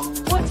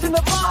What's in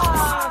the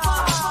box?